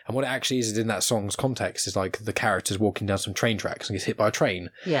 And what it actually is in that song's context is like the character's walking down some train tracks and gets hit by a train.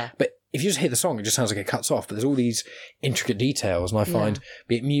 Yeah. But if you just hit the song, it just sounds like it cuts off. But there's all these intricate details, and I find,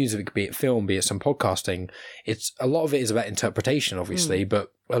 be it music, be it film, be it some podcasting, a lot of it is about interpretation, obviously,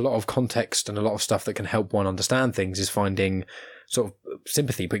 but a lot of context and a lot of stuff that can help one understand things is finding sort of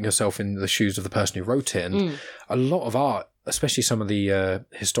sympathy, putting yourself in the shoes of the person who wrote it. And a lot of art, especially some of the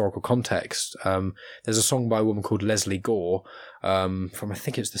historical context. There's a song by a woman called Leslie Gore from, I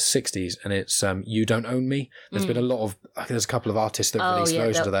think it's the 60s, and it's You Don't Own Me. There's been a lot of, there's a couple of artists that released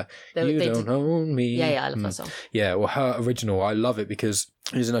versions of that. You Don't Own Me. Yeah, I love that song. Yeah, well, her original, I love it because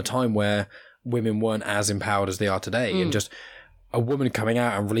it was in a time where women weren't as empowered as they are today, and just a woman coming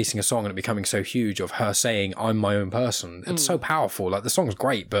out and releasing a song and it becoming so huge of her saying, I'm my own person. It's so powerful. Like, the song's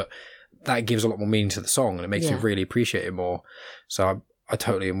great, but that gives a lot more meaning to the song and it makes you really appreciate it more. So I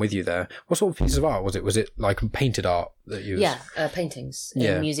totally am with you there. What sort of pieces of art was it? Was it like painted art that you... Yeah, paintings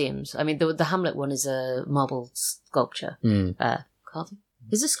in museums. I mean, the Hamlet one is a marble sculpture. Carving?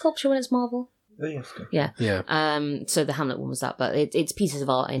 Is it sculpture when it's marble? Oh, yes. Yeah. So the Hamlet one was that, but it's pieces of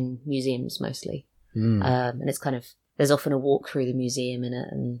art in museums mostly. And it's kind of... There's often a walk through the museum in it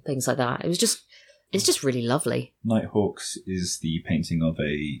and things like that. It's just really lovely. Nighthawks is the painting of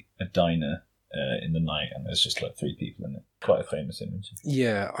a diner in the night, and there's just like 3 people in it. Quite a famous image.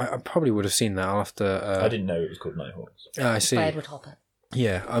 Yeah, I probably would have seen that after... I didn't know it was called Nighthawks. I see. By Edward Hopper.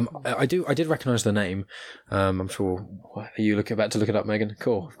 Yeah, I did recognise the name. I'm sure. Are you about to look it up, Megan?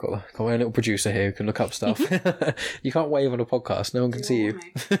 Cool. I've got my little producer here who can look up stuff. You can't wave on a podcast; no one can see you.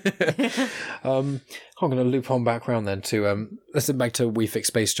 I'm going to loop on back around then to let's get back to We Fix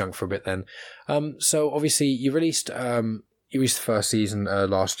Space Junk for a bit then. So obviously you released the first season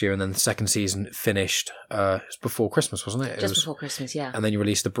last year, and then the second season finished before Christmas, wasn't it? Just before Christmas, yeah. And then you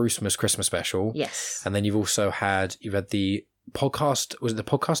released the Brucemas Christmas special. Yes. And then you've had the podcast, was it the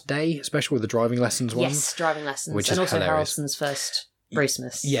podcast day special with the driving lessons one? Yes, driving lessons. Which and is also hilarious. Harrelson's first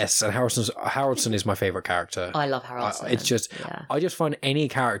Brucemas. Yes, and Harrelson is my favourite character. I love Harrelson. It's just, I just find any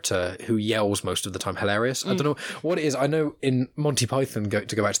character who yells most of the time hilarious. I don't know what it is. I know in Monty Python, to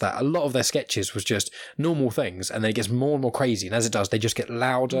go back to that, a lot of their sketches was just normal things, and then it gets more and more crazy. And as it does, they just get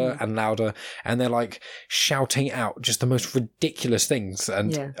louder and louder, and they're like shouting out just the most ridiculous things.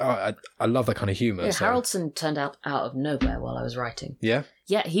 And I love that kind of humour. Yeah, Harrelson turned out of nowhere while I was writing. Yeah?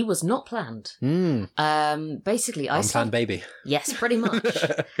 Yeah, he was not planned. Basically, Unplanned baby. Yes, pretty much.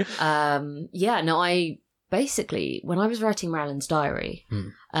 I basically, when I was writing Marilyn's diary,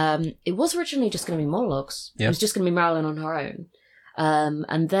 it was originally just going to be monologues. Yeah. It was just going to be Marilyn on her own.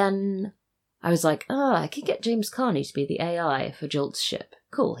 And then I was like, I could get James Carney to be the AI for Jolt's ship.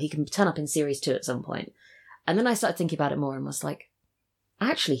 Cool, he can turn up in series 2 at some point. And then I started thinking about it more and was like,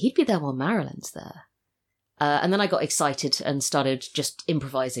 actually, he'd be there while Marilyn's there. And then I got excited and started just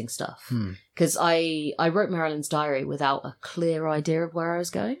improvising stuff. Because I wrote Marilyn's diary without a clear idea of where I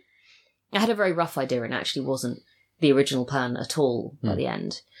was going. I had a very rough idea and actually wasn't the original plan at all by the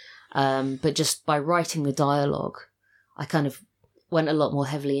end. But just by writing the dialogue, I kind of went a lot more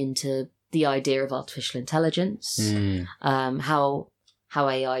heavily into the idea of artificial intelligence, how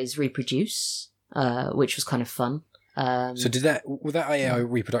AIs reproduce, which was kind of fun. So with that AI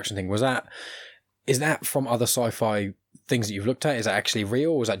reproduction thing, is that from other sci-fi things that you've looked at? Is that actually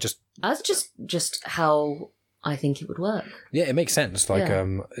real, or is that just... That's just how I think it would work. Yeah, it makes sense. Like,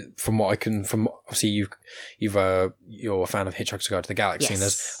 from what I can, obviously you're a fan of Hitchhiker's Guide to the Galaxy, and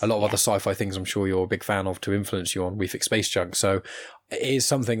there's a lot of other sci-fi things I'm sure you're a big fan of to influence you on We Fix Space Junk. So it is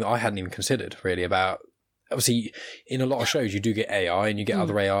something that I hadn't even considered really about. Obviously, in a lot of shows you do get AI and you get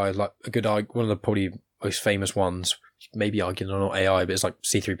other AI, like one of the probably most famous ones, maybe arguing not AI, but it's like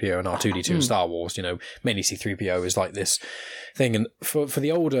C-3PO and R2-D2 in Star Wars. You know, mainly C-3PO is like this thing. And for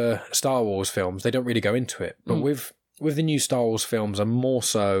the older Star Wars films, they don't really go into it. But with the new Star Wars films, and more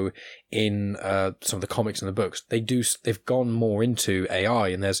so in some of the comics and the books, they've gone more into AI.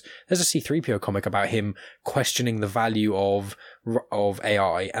 And there's a C-3PO comic about him questioning the value of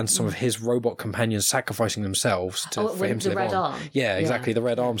AI and some of his robot companions sacrificing themselves for him to live red on. Arm. Yeah, exactly, the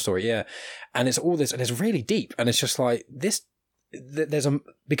Red Arm story. Yeah, and it's all this, and it's really deep, and it's just like this. There's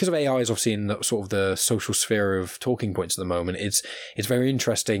because of AI is obviously in the, sort of the social sphere of talking points at the moment. It's very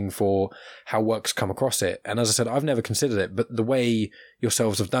interesting for how works come across it. And as I said, I've never considered it, but the way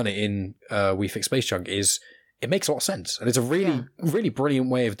yourselves have done it in We Fix Space Junk it makes a lot of sense, and it's a really brilliant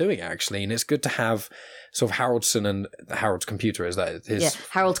way of doing it actually. And it's good to have sort of Haroldson and Harold's Computer. Is that his? Yeah,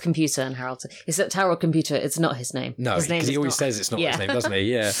 Harold's Computer and Haroldson. Except Harold Computer, it's not his name. No, because he always says it's not his name, doesn't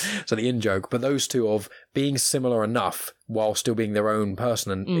he? Yeah, so the in-joke. But those two of being similar enough while still being their own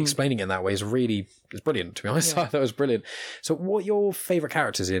person and explaining it in that way is brilliant, to be honest. I thought it was brilliant. So what are your favourite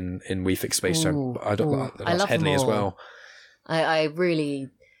characters in We Fix Space Junk? I love Hedley as well.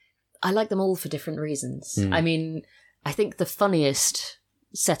 I like them all for different reasons. I mean, I think the funniest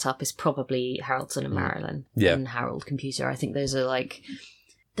setup is probably Haroldson and Marilyn and Harold Computer. I think those are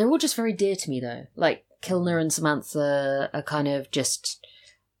they're all just very dear to me though. Like Kilner and Samantha are kind of just,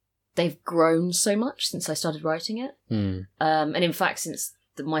 they've grown so much since I started writing it. And in fact, since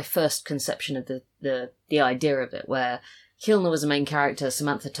my first conception of the idea of it, where Kilner was a main character,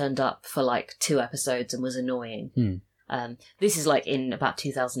 Samantha turned up for 2 episodes and was annoying. This is in about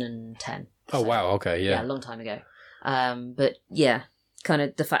 2010. Oh, wow. Okay. Yeah. Yeah, a long time ago. But yeah, kind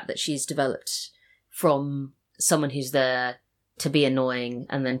of the fact that she's developed from someone who's there to be annoying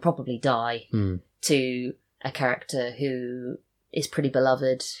and then probably die to a character who is pretty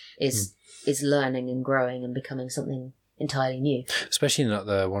beloved, is learning and growing and becoming something entirely new. Especially in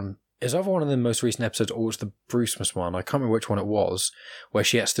the one. Is either one of the most recent episodes, or was the Brucemas one? I can't remember which one it was, where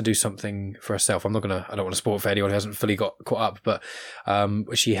she has to do something for herself. I don't want to spoil it for anyone who hasn't fully got caught up, but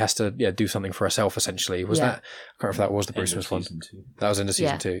she has to do something for herself essentially. Was that? I can't remember if that was the Brucemas one. That was into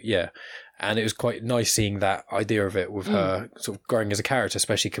season 2. Yeah. And it was quite nice seeing that idea of it with her sort of growing as a character,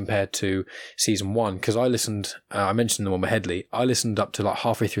 especially compared to season 1. Because I listened, I mentioned the one with Hedley, I listened up to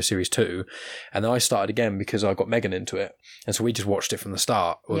halfway through series 2, and then I started again because I got Megan into it. And so we just watched it from the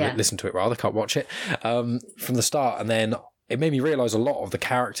start, or listened to it rather, can't watch it, from the start. And then it made me realise a lot of the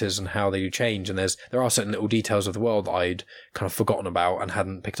characters and how they do change. And there are certain little details of the world that I'd kind of forgotten about and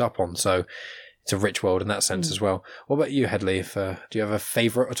hadn't picked up on. So it's a rich world in that sense as well. What about you, Hedley? Do you have a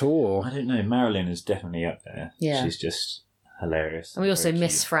favourite at all? Or? I don't know. Marilyn is definitely up there. Yeah. She's just hilarious. And we also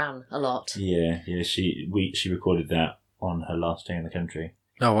miss Fran a lot. Yeah. She recorded that on her last day in the country.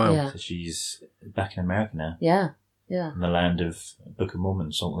 Oh, wow. Yeah. So she's back in America now. Yeah. In the land of Book of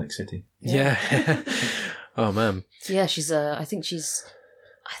Mormon, Salt Lake City. Yeah. Oh, man. Yeah, she's I think she's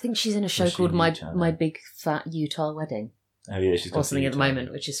in a show called My Big Fat Utah Wedding. Oh yeah, she's got or something at the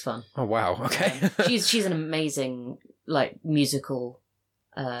moment, which is fun. Oh wow, okay. She's an amazing musical.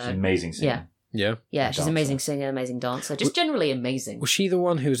 She's an amazing singer. Yeah, she's an amazing singer, amazing dancer, just generally amazing. Was she the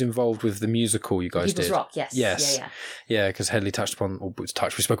one who was involved with the musical you guys People's did? Rock, yes. Yeah, because Hedley touched upon, we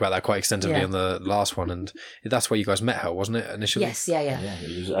spoke about that quite extensively on the last one, and that's where you guys met her, wasn't it, initially? Yes, yeah.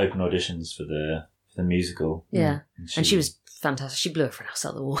 It was open auditions for the musical. Yeah, and she was fantastic. She blew her friend else out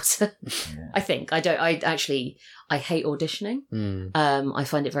of the water. I think. I hate auditioning. I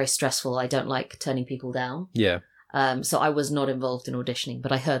find it very stressful. I don't like turning people down. Yeah. So I was not involved in auditioning,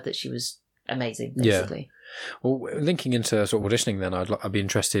 but I heard that she was amazing, basically. Yeah. Well, linking into sort of auditioning then, I'd be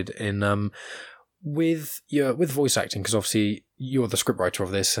interested in with voice acting, because obviously you're the scriptwriter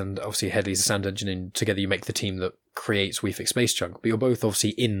of this, and obviously Hedley's the sound engineer, and together you make the team that creates We Fix Space Junk, but you're both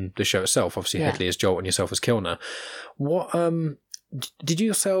obviously in the show itself. Obviously Hedley as Jolt and yourself as Kilner. What did you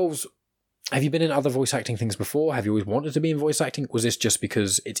yourselves, have you been in other voice acting things before? Have you always wanted to be in voice acting? Was this just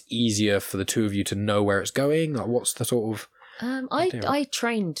because it's easier for the two of you to know where it's going? Like, what's the sort of I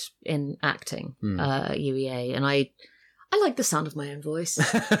trained in acting at UEA, and I like the sound of my own voice.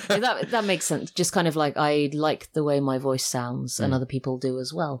 that makes sense. Just kind of I like the way my voice sounds, and other people do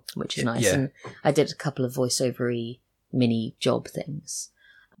as well, which is nice. Yeah. And I did a couple of voiceover-y mini job things.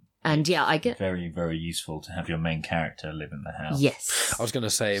 And yeah, I get... very, very useful to have your main character live in the house. Yes. I was going to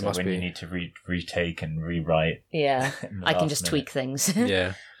say it must when be. you need to retake and rewrite. Yeah, in the I can last just minute. tweak things.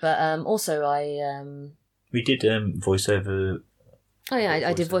 Yeah. But also We did voiceover. Oh yeah,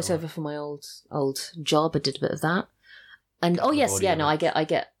 I did voiceover for my old job. I did a bit of that, and I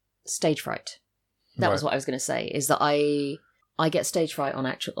get stage fright. That was Right. what I was going to say. Is that I get stage fright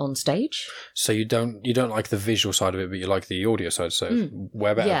on stage. So you don't like the visual side of it, but you like the audio side. So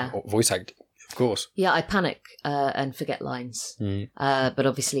where better? Yeah. Voice acting, of course. Yeah, I panic and forget lines. Mm. But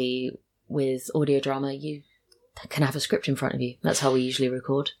obviously, with audio drama, you can have a script in front of you. That's how we usually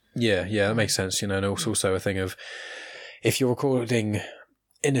record. Yeah, that makes sense. And it's also a thing of if you're recording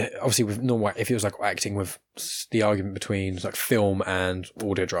obviously with normal, if it was like acting with the argument between like film and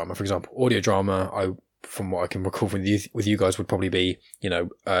audio drama, for example, audio drama, from what I can recall with you guys would probably be,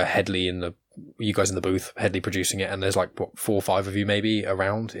 Headley you guys in the booth, Headley producing it, and there's like 4 or 5 of you maybe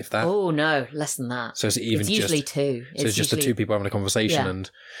around, if that. Oh no, less than that. So it's usually 2. So it's just the 2 people having a conversation,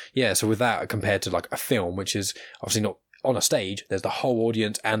 Yeah. and so with that compared to like a film, which is obviously not on a stage, there's the whole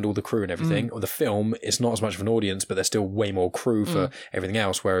audience and all the crew and everything. Or the film, it's not as much of an audience, but there's still way more crew for everything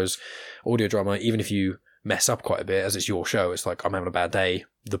else. Whereas audio drama, even if you mess up quite a bit, as it's your show, it's like I'm having a bad day.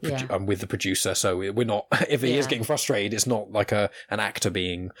 I'm with the producer, so we're not. If he is getting frustrated, it's not like an actor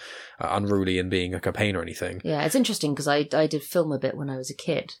being unruly and being like a pain or anything. Yeah, it's interesting because I did film a bit when I was a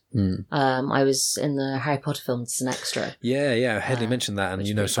kid. I was in the Harry Potter films as an extra. Yeah. Headley mentioned that, and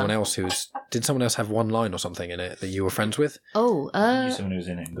pretty someone fun. else did someone else have one line or something in it that you were friends with? Oh, You someone who was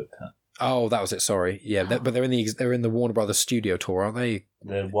in it and got cut. Oh, that was it. Sorry. Yeah, but they're in the Warner Brothers studio tour, aren't they?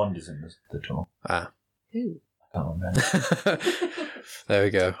 The Wanda's in the tour. Ah, who? I can't remember. there we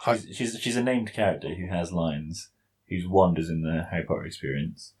go. She's a named character who has lines, whose Wanda's in the Harry Potter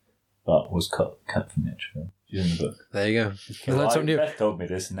experience, but was cut from the actual film. She's in the book. There you go. You learned something new. Beth told me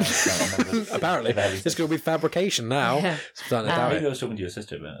this, and now I can't remember. Apparently, it's going to be fabrication now. Yeah. Starting to doubt Maybe I it. was talking to your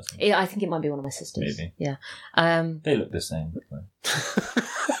sister about it. Yeah, I think it might be one of my sisters. Maybe. Yeah. They look the same.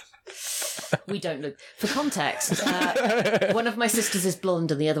 We don't look. For context, one of my sisters is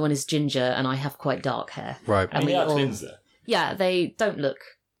blonde and the other one is ginger, and I have quite dark hair. Right. And they we are all- twins, though. Yeah, they don't look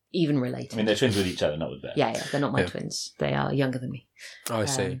even related. I mean, they're twins with each other, not with Beth. Yeah, they're not my Yeah. twins. They are younger than me. Oh, I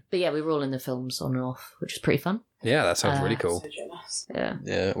see. But yeah, we were all in the films on and off, which is pretty fun. Yeah, that sounds really cool. So jealous. Yeah.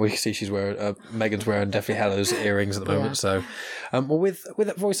 Yeah, we can see she's wearing Megan's wearing Deathly Hallows earrings at the moment. Yeah. So, well, with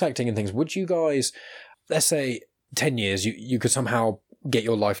voice acting and things, would you guys, let's say, 10 years, you could somehow get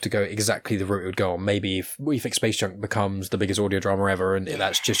your life to go exactly the route it would go on? Maybe if We Fix Space Junk becomes the biggest audio drama ever, and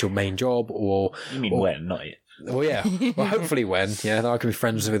that's just your main job, or You mean when, not yet. well, yeah, well, hopefully when, then I can be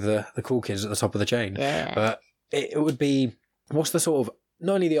friends with the cool kids at the top of the chain. Yeah. But it would be, what's the sort of,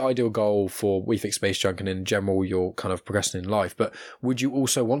 not only the ideal goal for We Fix Space Junk and in general your kind of progressing in life, but would you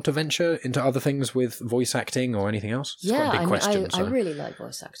also want to venture into other things with voice acting or anything else? It's quite a big question. I really like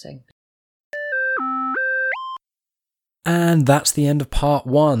voice acting. And that's the end of part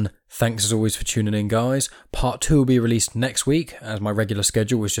 1. Thanks as always for tuning in, guys. Part 2 will be released next week, as my regular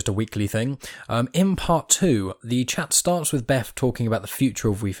schedule was just a weekly thing. In part 2, the chat starts with Beth talking about the future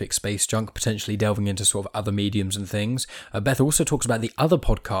of We Fix Space Junk, potentially delving into sort of other mediums and things. Beth also talks about the other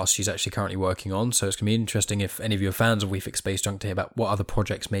podcast she's actually currently working on, so it's going to be interesting if any of you are fans of We Fix Space Junk to hear about what other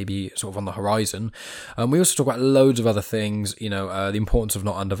projects may be sort of on the horizon. We also talk about loads of other things, the importance of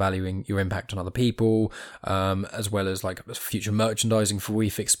not undervaluing your impact on other people, as well as like future merchandising for We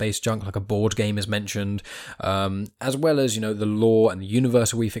Fix Space Junk, like a board game is mentioned, as well as the lore and the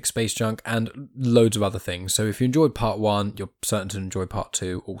universe of We Fix Space Junk, and loads of other things. So if you enjoyed part 1, you're certain to enjoy part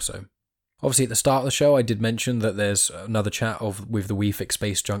 2 also. Obviously, at the start of the show, I did mention that there's another chat with the We Fix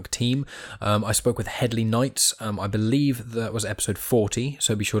Space Junk team. I spoke with Headley Knights. I believe that was episode 40,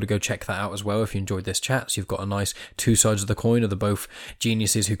 so be sure to go check that out as well if you enjoyed this chat. So you've got a nice 2 sides of the coin of the both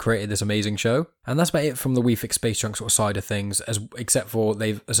geniuses who created this amazing show. And that's about it from the We Fix Space Junk sort of side of things, except for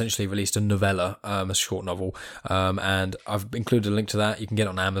they've essentially released a novella, a short novel, and I've included a link to that. You can get it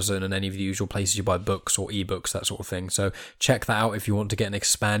on Amazon and any of the usual places you buy books or ebooks, that sort of thing. So check that out if you want to get an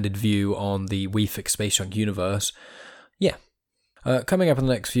expanded view on the We Fix Space Junk universe. Yeah. Coming up in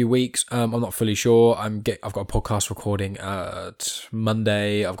the next few weeks, I'm not fully sure. I've got a podcast recording at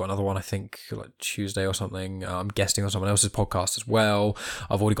Monday. I've got another one, I think, like Tuesday or something. I'm guesting on someone else's podcast as well.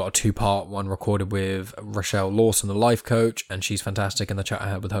 I've already got a 2-part one recorded with Rochelle Lawson, the life coach, and she's fantastic, and the chat I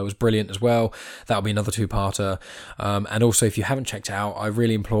had with her was brilliant as well. That'll be another 2-parter. And also, if you haven't checked it out, I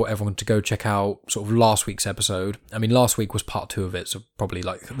really implore everyone to go check out sort of last week's episode. I mean, last week was part 2 of it, so probably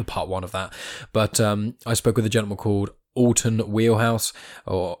like the part 1 of that. But I spoke with a gentleman called Alton Wheelhouse,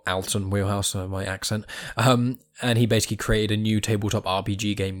 or Alton Wheelhouse, my accent. and he basically created a new tabletop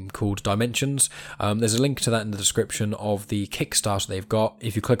RPG game called Dimensions. There's a link to that in the description of the Kickstarter they've got.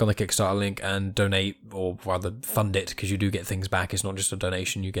 If you click on the Kickstarter link and donate, or rather fund it, because you do get things back, it's not just a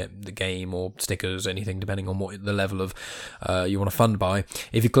donation, you get the game or stickers, anything depending on what the level of you want to fund by.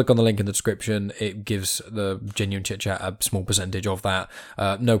 If you click on the link in the description, it gives the Genuine Chit Chat a small percentage of that.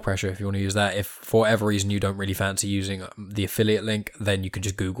 No pressure if you want to use that. If for whatever reason you don't really fancy using the affiliate link, then you can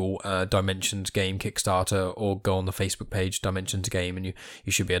just Google Dimensions Game Kickstarter, or go on the Facebook page Dimensions Game, and you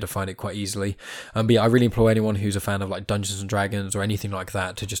should be able to find it quite easily. But yeah, I really implore anyone who's a fan of like Dungeons and Dragons or anything like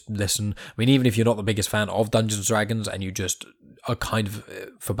that to just listen. I mean, even if you're not the biggest fan of Dungeons and Dragons and you just are kind of,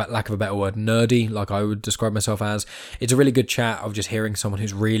 for lack of a better word, nerdy, like I would describe myself as, it's a really good chat of just hearing someone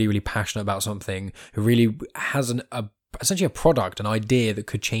who's really, really passionate about something, who really has essentially a product, an idea that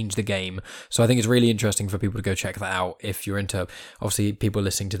could change the game. So I think it's really interesting for people to go check that out. If you're into, obviously people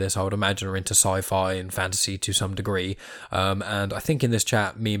listening to this, I would imagine, are into sci-fi and fantasy to some degree. And I think in this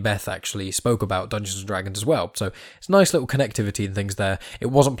chat, me and Beth actually spoke about Dungeons and Dragons as well. So it's a nice little connectivity and things there. It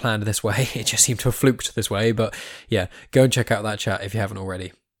wasn't planned this way. It just seemed to have fluked this way. But yeah, go and check out that chat if you haven't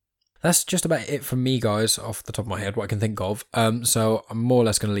already. That's just about it from me, guys, off the top of my head, what I can think of. So I'm more or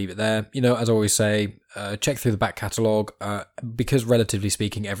less going to leave it there. You know, as I always say, check through the back catalogue, because relatively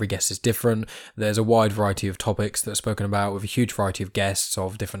speaking, every guest is different. There's a wide variety of topics that are spoken about with a huge variety of guests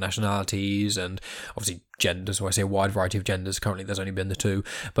of different nationalities and obviously genders. So I say a wide variety of genders. Currently, there's only been the 2.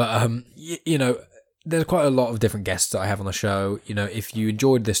 But, you know, there's quite a lot of different guests that I have on the show. You know, if you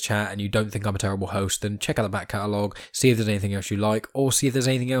enjoyed this chat and you don't think I'm a terrible host, then check out the back catalogue, see if there's anything else you like, or see if there's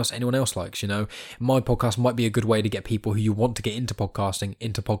anything else anyone else likes. You know, my podcast might be a good way to get people who you want to get into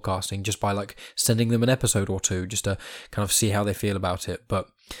podcasting just by like sending them an episode or 2, just to kind of see how they feel about it. But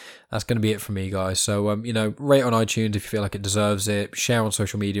that's going to be it from me, guys. So, you know, rate on iTunes if you feel like it deserves it. Share on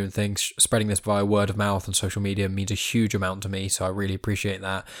social media and things. Spreading this via word of mouth and social media means a huge amount to me, so I really appreciate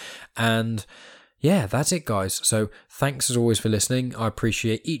that. And yeah, that's it, guys. So thanks as always for listening. I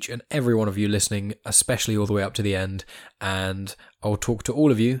appreciate each and every one of you listening, especially all the way up to the end. And I'll talk to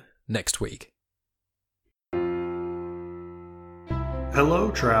all of you next week. Hello,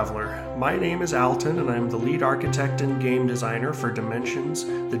 traveler. My name is Alton, and I'm the lead architect and game designer for Dimensions,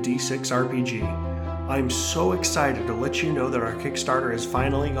 the D6 RPG. I'm so excited to let you know that our Kickstarter has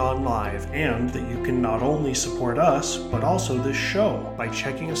finally gone live, and that you can not only support us, but also this show by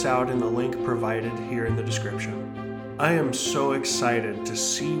checking us out in the link provided here in the description. I am so excited to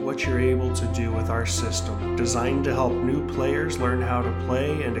see what you're able to do with our system, designed to help new players learn how to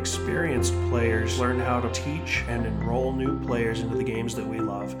play and experienced players learn how to teach and enroll new players into the games that we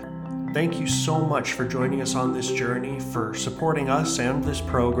love. Thank you so much for joining us on this journey, for supporting us and this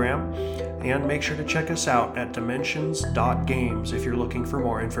program, and make sure to check us out at dimensions.games if you're looking for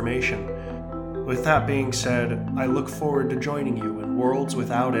more information. With that being said, I look forward to joining you in Worlds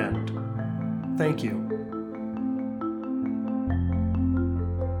Without End. Thank you.